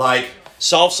like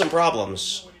solve some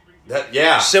problems. That,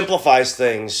 yeah. Simplifies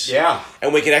things. Yeah.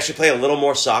 And we can actually play a little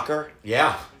more soccer.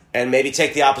 Yeah. And maybe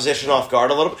take the opposition off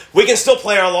guard a little bit. We can still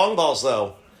play our long balls,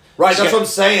 though. Right, that's what I'm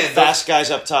saying. Fast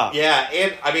guys up top. Yeah,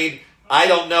 and, I mean, I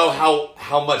don't know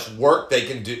how much work they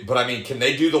can do, but, I mean, can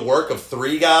they do the work of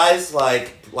three guys,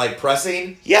 like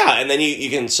pressing? Yeah, and then you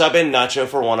can sub in Nacho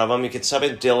for one of them. You can sub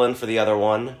in Dylan for the other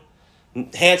one.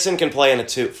 Hansen can play in a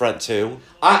front two.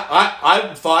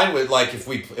 I'm fine with like if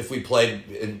we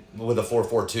played with a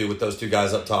 4-4-2 with those two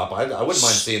guys up top. I wouldn't mind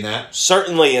seeing that.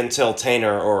 Certainly until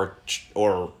Tainer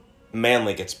or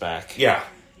Manley gets back. Yeah.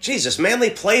 Jesus,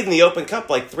 Manley played in the Open Cup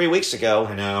like 3 weeks ago.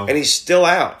 I know, and he's still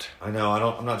out. I know.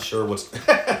 I'm not sure what's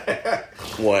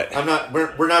what.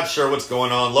 We're not sure what's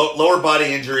going on. Lower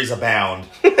body injuries abound.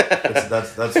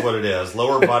 That's what it is.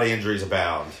 Lower body injuries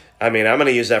abound. I mean, I'm going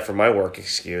to use that for my work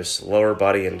excuse. Lower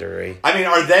body injury. I mean,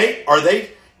 are they?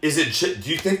 Is it? Do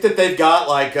you think that they've got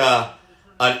like an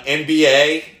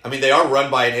NBA? I mean, they are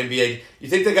run by an NBA. You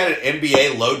think they got an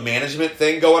NBA load management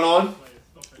thing going on?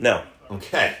 No.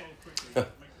 Okay.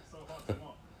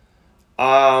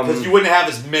 Because you wouldn't have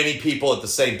as many people at the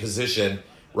same position,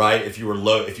 right? If you were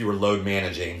load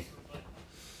managing.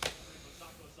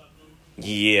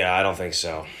 Yeah, I don't think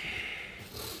so.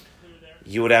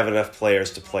 You would have enough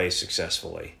players to play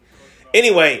successfully.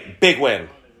 Anyway, big win.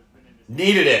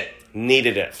 Needed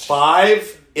it.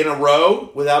 5 in a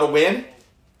row without a win?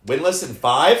 Winless in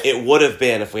 5? It would have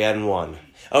been if we hadn't won.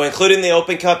 Oh, including the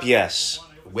Open Cup? Yes.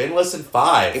 Winless in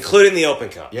 5. Including the Open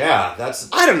Cup. Yeah, that's...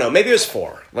 I don't know. Maybe it was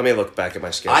 4. Let me look back at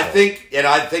my schedule. I think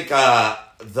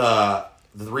the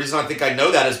reason I think I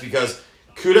know that is because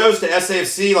kudos to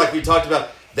SAFC, like we talked about,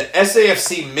 the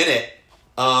SAFC Minute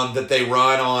that they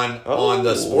run on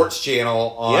the sports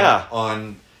channel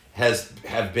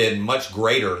have been much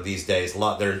greater these days. A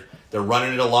lot they're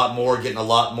running it a lot more, getting a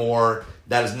lot more.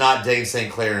 That is not Dane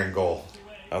St. Clair in goal.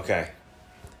 Okay,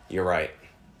 you're right.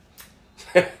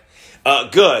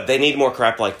 Good. They need more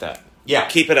crap like that. Yeah,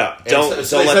 keep it up. Don't let that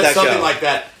something go. Something like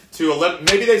that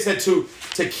maybe they said to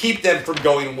keep them from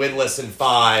going winless in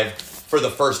 5 for the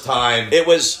first time. It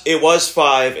was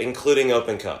 5, including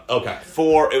Open Cup. Okay.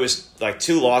 4. It was like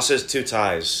 2 losses, 2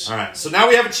 ties. All right. So now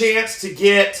we have a chance to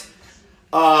get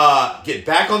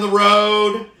back on the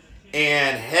road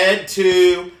and head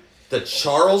to the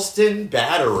Charleston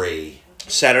Battery.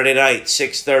 Saturday night,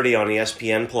 6:30 on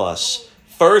ESPN Plus.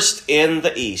 First in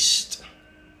the East.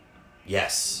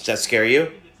 Yes. Does that scare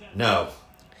you? No.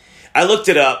 I looked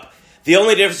it up. The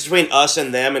only difference between us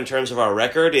and them in terms of our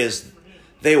record is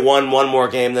they won one more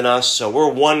game than us, so we're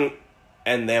 1,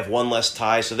 and they have 1 less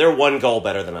tie, so they're 1 goal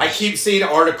better than us. I keep seeing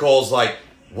articles like,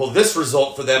 well, this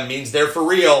result for them means they're for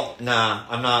real. Nah,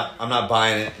 I'm not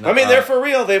buying it. I mean, they're for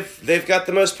real. They've got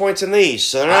the most points in the East,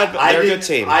 so they're a good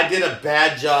team. I did a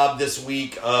bad job this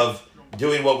week of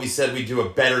doing what we said we'd do a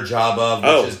better job of,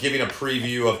 which is giving a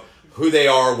preview of who they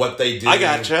are, what they do. I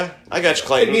gotcha,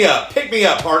 Clayton. Pick me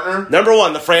up, partner. Number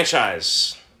 1, the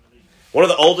franchise. One of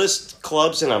the oldest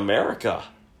clubs in America.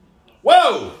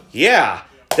 Whoa! Yeah.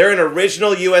 They're an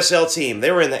original USL team.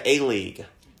 They were in the A-League.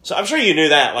 So I'm sure you knew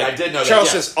that. I did know that,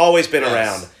 Charleston's always been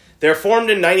around. They're formed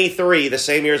in 93, the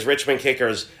same year as Richmond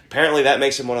Kickers. Apparently that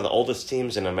makes them one of the oldest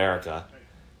teams in America.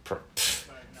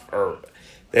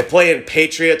 They play in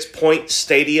Patriots Point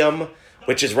Stadium,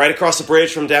 which is right across the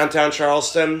bridge from downtown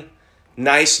Charleston.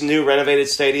 Nice, new, renovated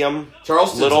stadium.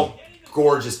 Charleston's a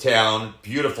gorgeous town,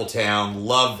 beautiful town.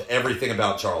 Love everything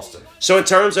about Charleston. So in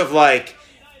terms of like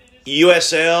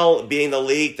USL being the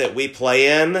league that we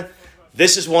play in,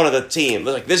 this is one of the teams.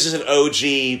 Like this is an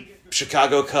OG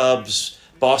Chicago Cubs,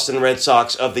 Boston Red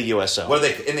Sox of the USL. What are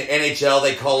they in the NHL?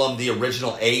 They call them the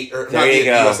original 8, or there you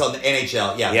go. USL, the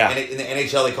NHL, yeah. In the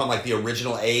NHL, they call them like the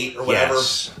original 8 or whatever.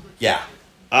 Yes. Yeah.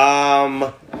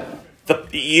 The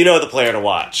player to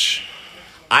watch.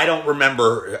 I don't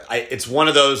remember. It's one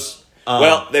of those.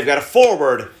 Well, they've got a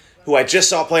forward who I just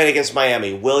saw playing against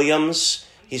Miami, Williams.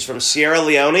 He's from Sierra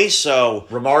Leone, so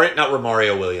not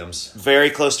Romario Williams. Very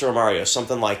close to Romario,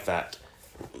 something like that.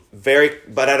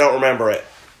 But I don't remember it.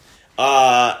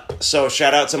 So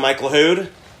shout out to Michael Hood,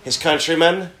 his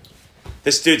countryman.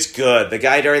 This dude's good. The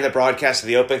guy during the broadcast of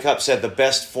the Open Cup said the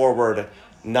best forward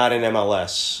not in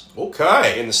MLS.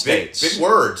 Okay. In the States. Big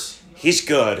words. He's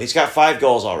good. He's got 5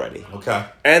 goals already. Okay.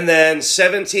 And then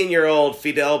 17-year-old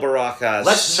Fidel Barajas.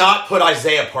 Let's not put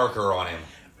Isaiah Parker on him.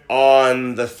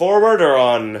 On the forward or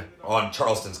on... On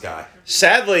Charleston's guy.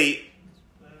 Sadly,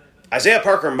 Isaiah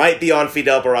Parker might be on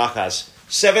Fidel Barajas.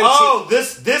 17... Oh,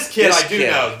 this kid This I do kid.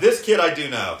 know. This kid I do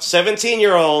know.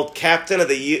 17-year-old captain of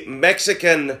the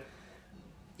Mexican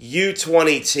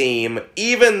U20 team,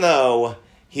 even though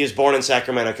he was born in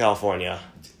Sacramento, California.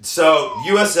 So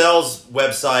USL's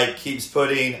website keeps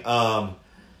putting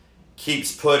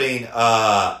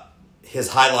his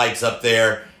highlights up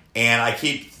there, and I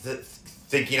keep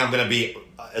thinking I'm going to be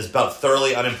as about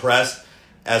thoroughly unimpressed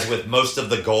as with most of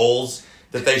the goals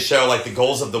that they show, like the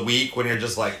goals of the week, when you're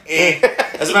just like, eh.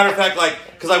 As a matter of fact, like,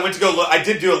 because I went to go look, I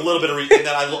did do a little bit of reading, and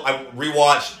then I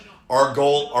rewatched our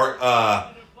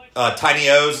Tani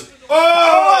O's.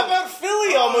 Oh, about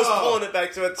Philly almost pulling it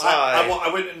back to a tie.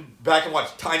 I went back and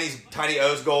watched Tani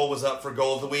O's goal was up for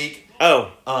goal of the week. Oh.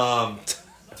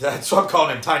 That's what I'm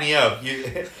calling him, Tani O.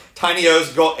 Tani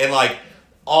O's goal, and like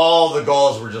all the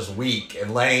goals were just weak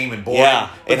and lame and boring. Yeah,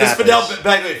 but this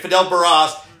happens. Fidel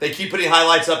Barras, they keep putting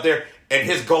highlights up there, and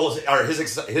his goals are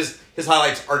his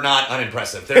highlights are not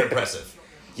unimpressive. They're impressive.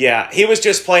 Yeah, he was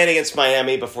just playing against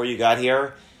Miami before you got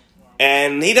here.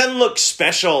 And he doesn't look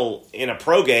special in a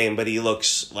pro game, but he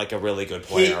looks like a really good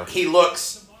player. He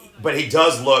looks, but he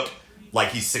does look like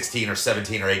he's 16 or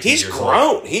 17 or 18 He's years grown.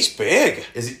 old. He's big.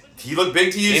 He look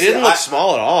big to you? He didn't look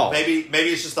small at all. Maybe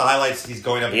it's just the highlights. He's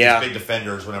going up against big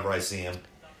defenders whenever I see him.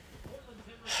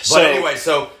 But anyway,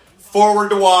 so forward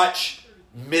to watch.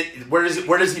 Where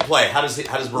does he play? How does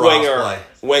Barras play?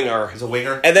 Winger. He's a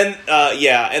winger. And then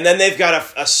and then they've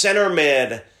got a center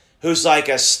mid who's like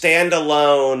a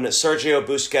standalone Sergio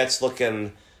Busquets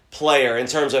looking player in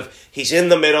terms of he's in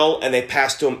the middle and they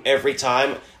pass to him every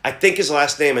time. I think his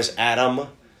last name is Adam,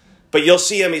 but you'll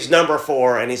see him. He's number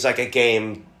 4 and he's like a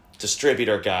game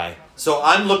distributor guy. So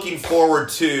I'm looking forward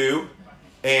to,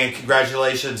 and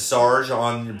congratulations, Sarge,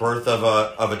 on your birth of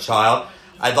a child.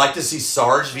 I'd like to see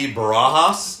Sarge v.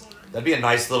 Barajas. That'd be a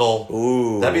nice little.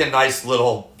 Ooh. That'd be a nice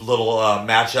little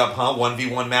matchup, huh?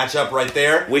 1v1 matchup right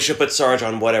there. We should put Sarge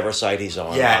on whatever side he's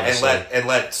on. Yeah, honestly. and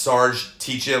let Sarge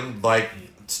teach him a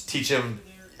He's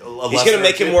lesson. going to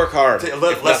make him work hard. A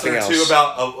lesson or two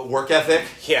about work ethic.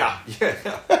 Yeah.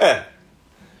 Yeah.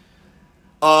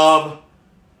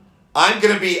 I'm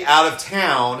going to be out of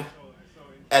town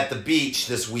at the beach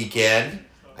this weekend.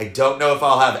 I don't know if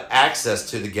I'll have access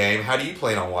to the game. How do you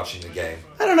plan on watching the game?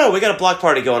 I don't know. We got a block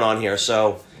party going on here,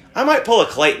 so I might pull a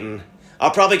Clayton. I'll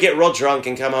probably get real drunk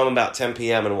and come home about 10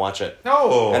 p.m. and watch it.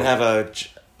 No. And have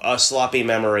a sloppy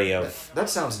memory of That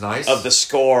sounds nice. of the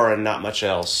score and not much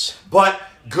else. But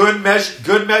good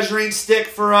measuring stick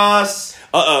for us.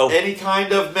 Uh-oh. Any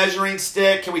kind of measuring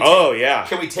stick. Can we yeah.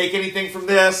 Can we take anything from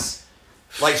this?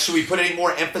 Like, should we put any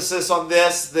more emphasis on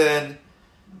this than,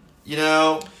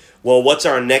 Well, what's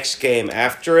our next game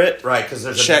after it? Right, because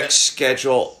there's Check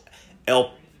schedule.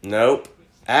 Nope.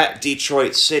 At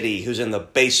Detroit City, who's in the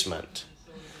basement.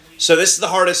 So this is the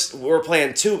hardest. We're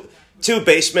playing two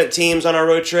basement teams on our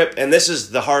road trip, and this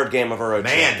is the hard game of our road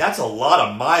trip. Man, that's a lot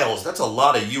of miles. That's a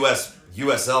lot of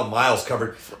USL miles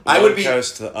covered. One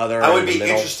coast to the other. I would be in the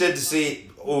middle. interested to see.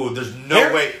 Oh, there's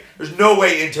no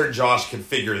way intern Josh can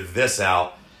figure this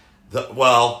out.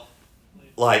 So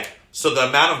the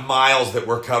amount of miles that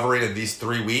we're covering in these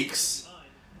 3 weeks,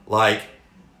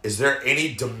 is there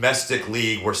any domestic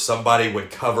league where somebody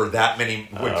would cover that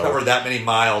many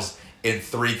miles in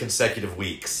 3 consecutive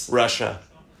weeks? Russia.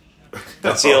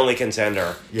 That's the only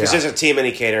contender. Because there's a team in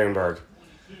Ekaterinburg.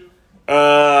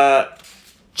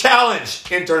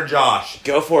 Challenge, intern Josh.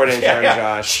 Go for it, intern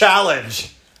Josh.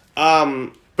 Challenge.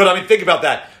 But I mean, think about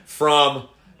that. From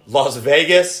Las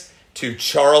Vegas to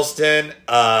Charleston,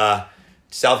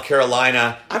 South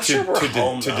Carolina, I'm sure we're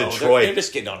home, to though. Detroit. They're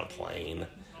just getting on a plane.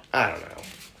 I don't know.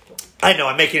 I know.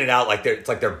 I'm making it out like they're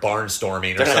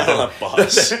barnstorming or They're something. on a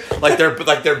bus. like they're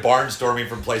barnstorming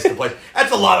from place to place.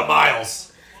 That's a lot of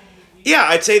miles. Yeah,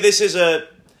 I'd say this is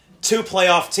 2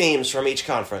 playoff teams from each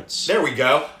conference. There we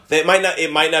go. It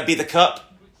might not be the cup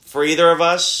for either of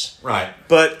us. Right.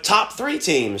 But top 3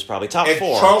 teams, probably top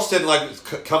 4. Charleston,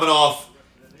 coming off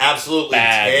absolutely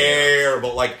Bad.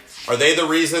 terrible. Are they the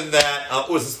reason that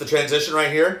was this the transition right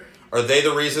here? Are they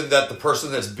the reason that the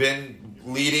person that's been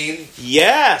leading?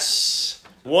 Yes,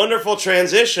 wonderful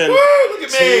transition. Woo, look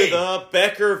at me. To the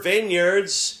Becker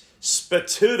Vineyards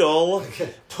Spatoodle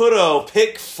Puro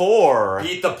Pick 4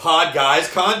 Beat the Pod Guys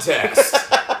contest.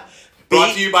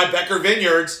 Brought to you by Becker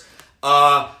Vineyards.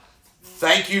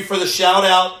 thank you for the shout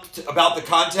out about the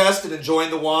contest and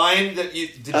enjoying the wine that you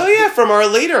did. Oh, yeah, from our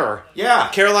leader. Yeah.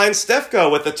 Caroline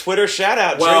Stefko with the Twitter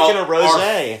shout-out, Well, drinking a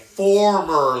rosé. our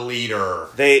former leader.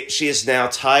 She is now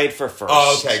tied for first.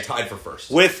 Oh, okay, tied for first.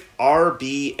 With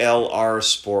RBLR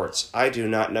Sports. I do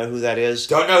not know who that is.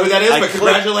 Don't know who that is, but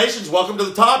congratulations. Welcome to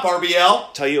the top,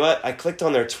 RBL. Tell you what, I clicked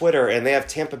on their Twitter, and they have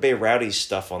Tampa Bay Rowdies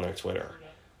stuff on their Twitter.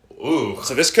 Ooh.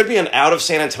 So this could be an out of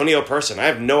San Antonio person. I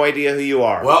have no idea who you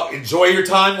are. Well, enjoy your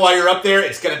time while you're up there.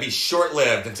 It's going to be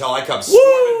short-lived until I come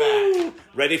storming back.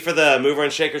 Ready for the Mover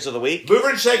and Shakers of the week? Mover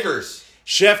and Shakers.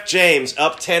 Chef James,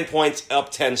 up 10 points, up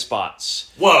 10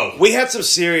 spots. Whoa. We had some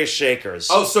serious shakers.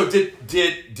 Oh, so did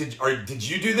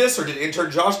you do this, or did intern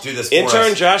Josh do this for us?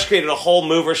 Intern Josh created a whole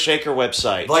Mover Shaker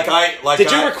website.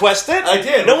 Did you request it? I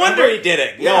did. No wonder he did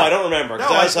it. Yeah. No, I don't remember.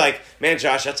 Because No, I was like, man,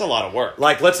 Josh, that's a lot of work.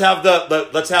 Like, let's have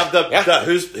the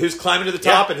who's climbing to the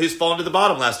top and who's falling to the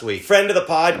bottom last week. Friend of the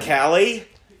pod, Callie.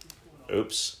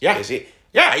 Oops. Yeah. Is he?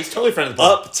 Yeah, he's totally friend of the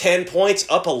pod. Up 10 points,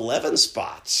 up 11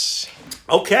 spots.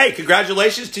 Okay,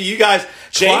 congratulations to you guys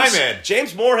climbing.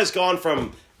 James Moore has gone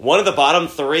from one of the bottom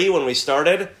three when we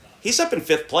started. He's up in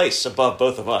 5th place above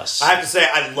both of us. I have to say,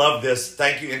 I love this.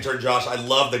 Thank you, intern Josh. I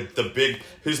love the big,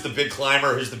 who's the big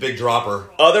climber, who's the big dropper.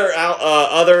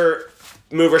 Other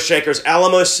Mover Shakers,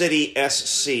 Alamo City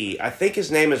SC. I think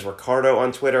his name is Ricardo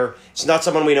on Twitter. It's not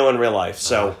someone we know in real life.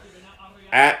 So,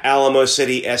 at Alamo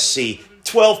City SC,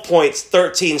 12 points,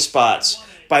 13 spots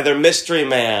by their mystery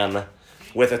man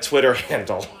with a Twitter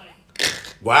handle.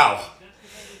 Wow.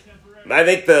 I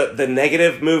think the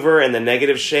negative mover and the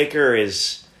negative shaker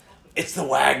it's the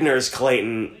Wagners,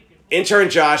 Clayton. Intern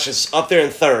Josh is up there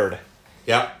in 3rd.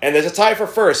 Yeah. And there's a tie for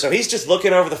first, so he's just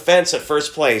looking over the fence at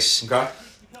first place. Okay.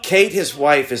 Kate, his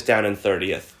wife, is down in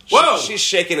 30th. Whoa! She's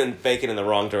shaking and baking in the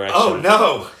wrong direction. Oh,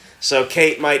 no. So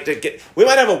Kate we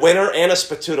might have a winner and a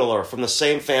spatoodler from the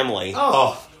same family.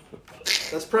 Oh,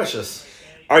 that's precious.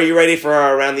 Are you ready for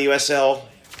our Around the USL?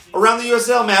 Around the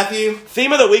USL, Matthew.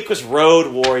 Theme of the week was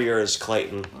Road Warriors,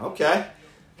 Clayton. Okay.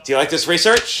 Do you like this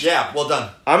research? Yeah, well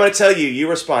done. I'm going to tell you, you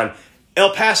respond.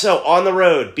 El Paso on the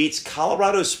road beats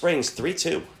Colorado Springs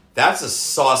 3-2. That's a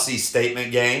saucy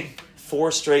statement game.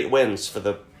 4 straight wins for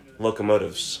the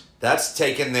Locomotives. That's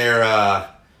taking their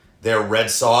red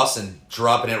sauce and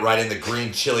dropping it right in the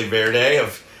green chili verde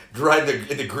of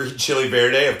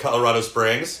Colorado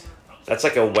Springs. That's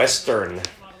like a Western.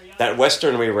 That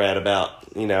Western we read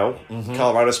about,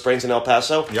 Colorado Springs and El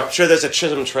Paso. Yep. I'm sure there's a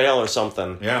Chisholm Trail or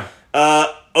something. Yeah.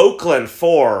 Oakland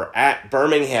 4 at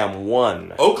Birmingham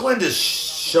 1. Oakland is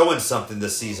showing something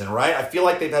this season, right? I feel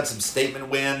like they've had some statement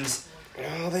wins.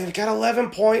 Oh, they've got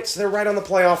 11 points. They're right on the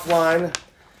playoff line.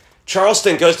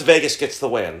 Charleston goes to Vegas, gets the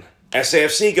win.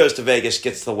 SAFC goes to Vegas,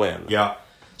 gets the win. Yeah.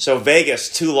 So Vegas,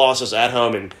 2 losses at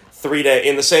home in 3 days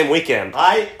in the same weekend.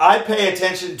 I pay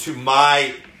attention to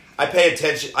I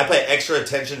pay extra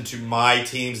attention to my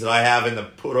teams that I have in the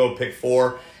Puro Pick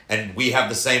 4, and we have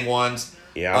the same ones.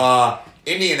 Yeah.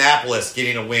 Indianapolis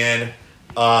getting a win.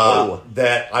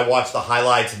 That I watched the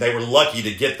highlights, and they were lucky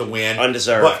to get the win.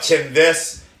 Undeserved. But can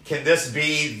this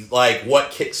be like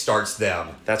what kickstarts them?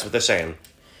 That's what they're saying.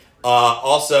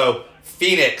 Also,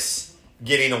 Phoenix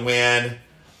getting a win,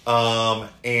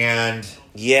 and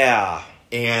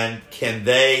can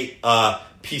they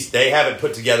they haven't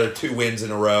put together 2 wins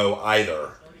in a row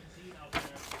either.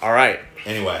 All right.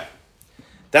 Anyway,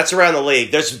 that's around the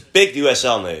league. There's big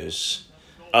USL news.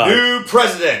 New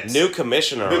president, new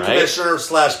commissioner, new right? commissioner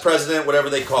 / president, whatever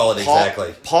they call it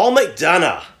exactly. Paul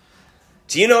McDonough.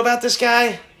 Do you know about this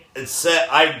guy?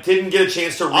 I didn't get a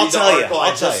chance to read the article.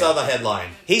 I just saw the headline.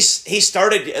 He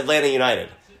started Atlanta United.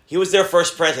 He was their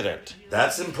first president.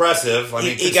 That's impressive. I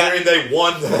mean, considering they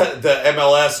won the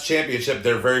MLS championship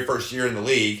their very first year in the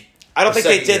league. I don't think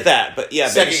they did that, but yeah,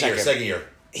 second year.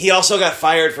 He also got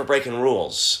fired for breaking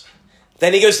rules.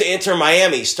 Then he goes to Inter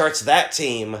Miami, starts that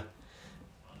team,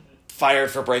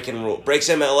 fired for breaking rules, breaks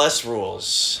MLS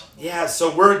rules. Yeah,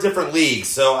 so we're a different league.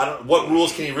 So what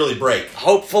rules can he really break?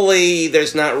 Hopefully,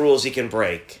 there's not rules he can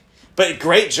break. But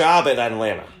great job at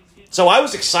Atlanta. So I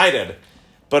was excited.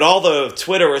 But all the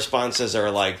Twitter responses are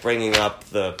like bringing up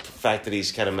the fact that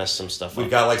he's kind of messed some stuff up. We've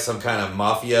got like some kind of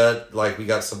mafia,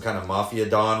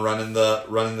 Don running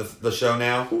the show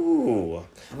now. Ooh. All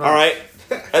right.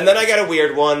 And then I got a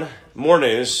weird one. More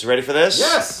news. Ready for this?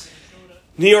 Yes.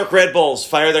 New York Red Bulls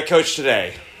fire their coach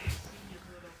today.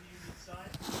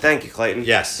 Thank you, Clayton.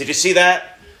 Yes. Did you see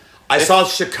that? I saw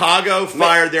Chicago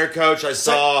fired their coach. I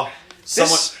saw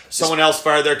someone else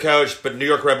fired their coach, but New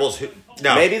York Red Bulls...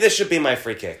 No. Maybe this should be my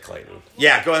free kick, Clayton.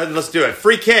 Yeah, go ahead and let's do it.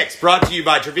 Free kicks brought to you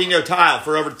by Trevino Tile.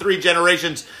 For over 3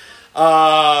 generations,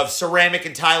 ceramic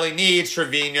and tiling needs,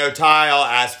 Trevino Tile.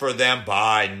 Ask for them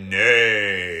by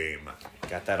name.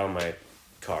 Got that on my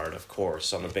card, of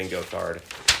course, on the bingo card.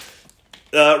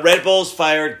 Red Bulls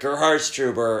fired Gerhard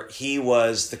Struber. He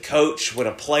was the coach when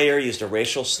a player used a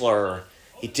racial slur.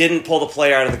 He didn't pull the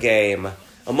player out of the game.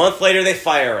 A month later, they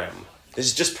fire him. This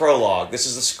is just prologue. This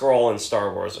is the scroll in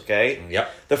Star Wars, okay?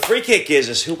 Yep. The free kick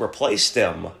is who replaced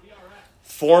him.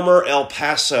 Former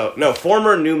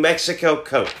New Mexico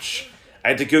coach. I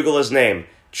had to Google his name.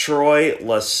 Troy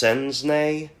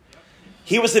Lasensne.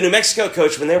 He was the New Mexico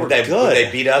coach when they were good. When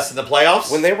they beat us in the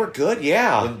playoffs? When they were good,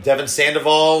 yeah. When Devin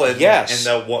Sandoval and Yes.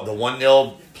 the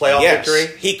 1-0 playoff victory?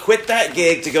 He quit that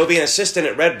gig to go be an assistant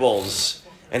at Red Bulls.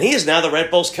 And he is now the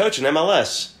Red Bulls coach in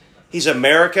MLS. He's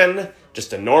American,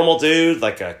 just a normal dude,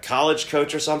 like a college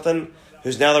coach or something,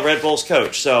 who's now the Red Bulls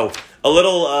coach. So a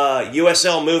little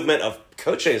USL movement of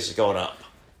coaches is going up.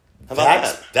 How about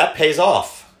that? That pays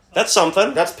off. That's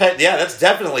something. That's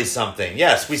definitely something.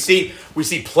 Yes, we see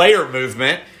player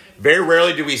movement. Very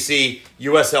rarely do we see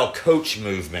USL coach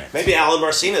movement. Maybe Alan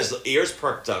Marcina's ears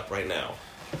perked up right now.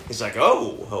 He's like,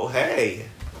 oh, hey.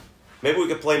 Maybe we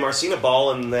could play Marcina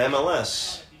ball in the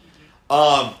MLS.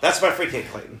 That's my free kick,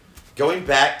 Clayton. Going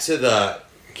back to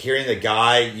hearing the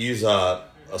guy use a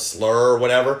slur or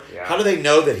whatever, Yeah. How do they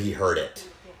know that he heard it?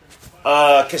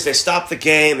 Because they stopped the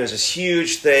game. There's this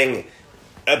huge thing.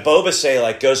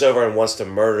 Bobasay goes over and wants to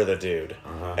murder the dude.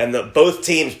 Uh-huh. And both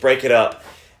teams break it up.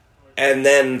 And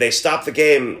then they stop the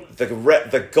game. The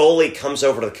goalie comes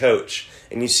over to the coach.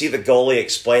 And you see the goalie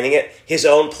explaining it. His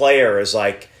own player is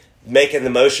making the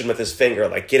motion with his finger.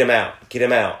 Get him out. Get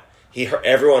him out.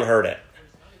 Everyone heard it.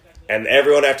 And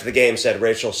everyone after the game said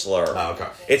racial slur. Oh, okay.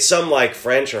 It's some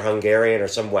French or Hungarian or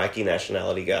some wacky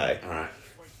nationality guy. All right.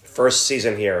 First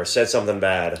season here. Said something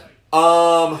bad.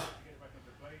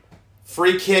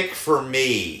 Free kick for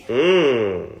me.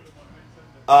 Do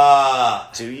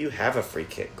you have a free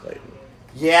kick, Clayton?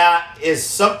 Yeah,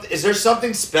 is there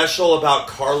something special about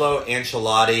Carlo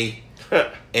Ancelotti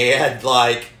and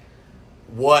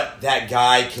what that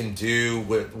guy can do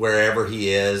with wherever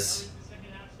he is?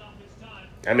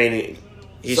 I mean,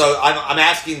 So I'm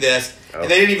asking this,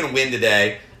 and they didn't even win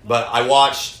today. But I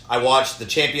watched the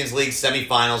Champions League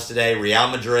semifinals today. Real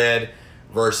Madrid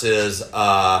versus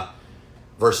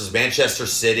Manchester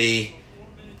City.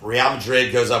 Real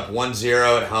Madrid goes up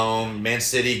 1-0 at home. Man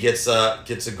City gets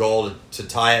a goal to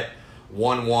tie it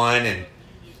 1-1,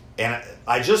 and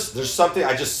I just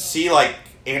see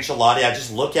Ancelotti. I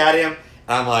just look at him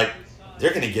and I'm like,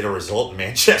 they're going to get a result in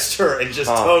Manchester and just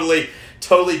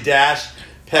totally dash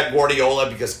Pep Guardiola,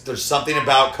 because there's something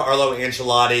about Carlo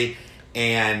Ancelotti,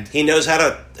 and he knows how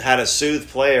to soothe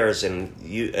players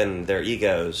and their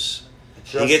egos.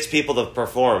 He gets people to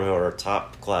perform who are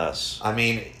top class. I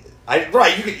mean,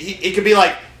 it could be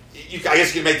I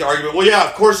guess you could make the argument. Well, yeah,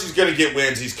 of course he's going to get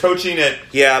wins. He's coaching at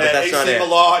but that's AC not it.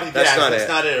 Milan. That's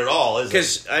not it at all, is it?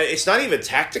 Because it's not even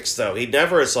tactics, though. He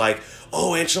never is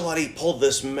Ancelotti pulled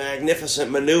this magnificent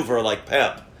maneuver like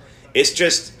Pep. It's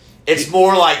just... It's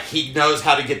more like he knows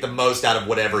how to get the most out of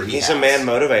whatever he has. He's a man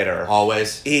motivator.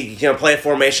 Always. He play a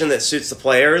formation that suits the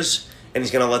players, and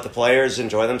he's going to let the players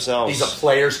enjoy themselves. He's a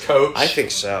player's coach. I think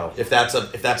so. If that's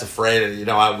a phrase,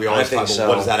 we always talk about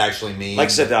what does that actually mean. Like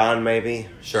Zidane, maybe.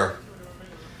 Sure.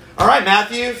 All right,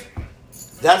 Matthew.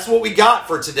 That's what we got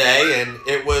for today, and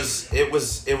it was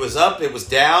up, it was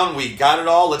down. We got it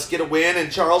all. Let's get a win in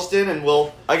Charleston, and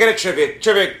we'll. I got a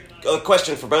trivia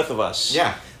question for both of us.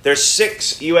 Yeah. There's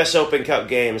 6 U.S. Open Cup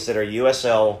games that are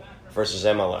USL versus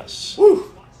MLS.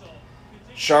 Woo.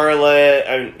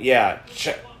 Charlotte,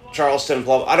 Charleston,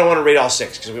 blah, blah. I don't want to read all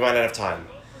 6 because we might not have time.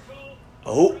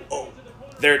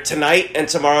 They're tonight and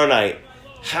tomorrow night.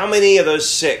 How many of those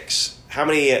 6, how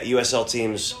many USL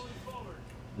teams?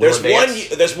 There's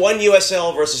one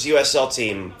USL versus USL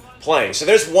team playing. So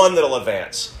there's one that'll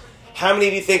advance. How many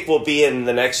do you think will be in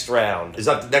the next round? Is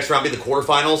that the next round be the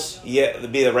quarterfinals? Yeah,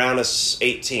 it'd be the round of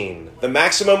 18. The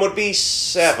maximum would be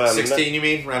 7. 16, you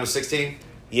mean? Round of 16?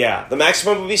 Yeah, the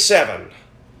maximum would be 7.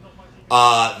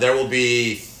 There will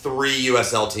be 3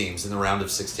 USL teams in the round of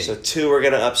 16. So 2 are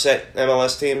going to upset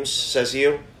MLS teams, says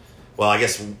you? Well, I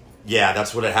guess, yeah,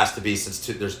 that's what it has to be, since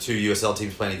there's 2 USL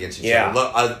teams playing against each Yeah.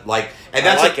 other.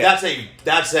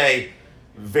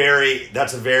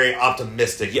 That's a very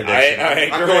optimistic prediction. I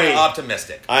agree. I'm going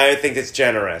optimistic. I think it's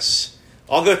generous.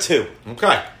 I'll go 2.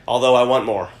 Okay. Although I want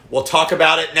more. We'll talk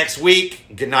about it next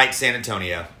week. Good night, San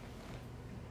Antonio.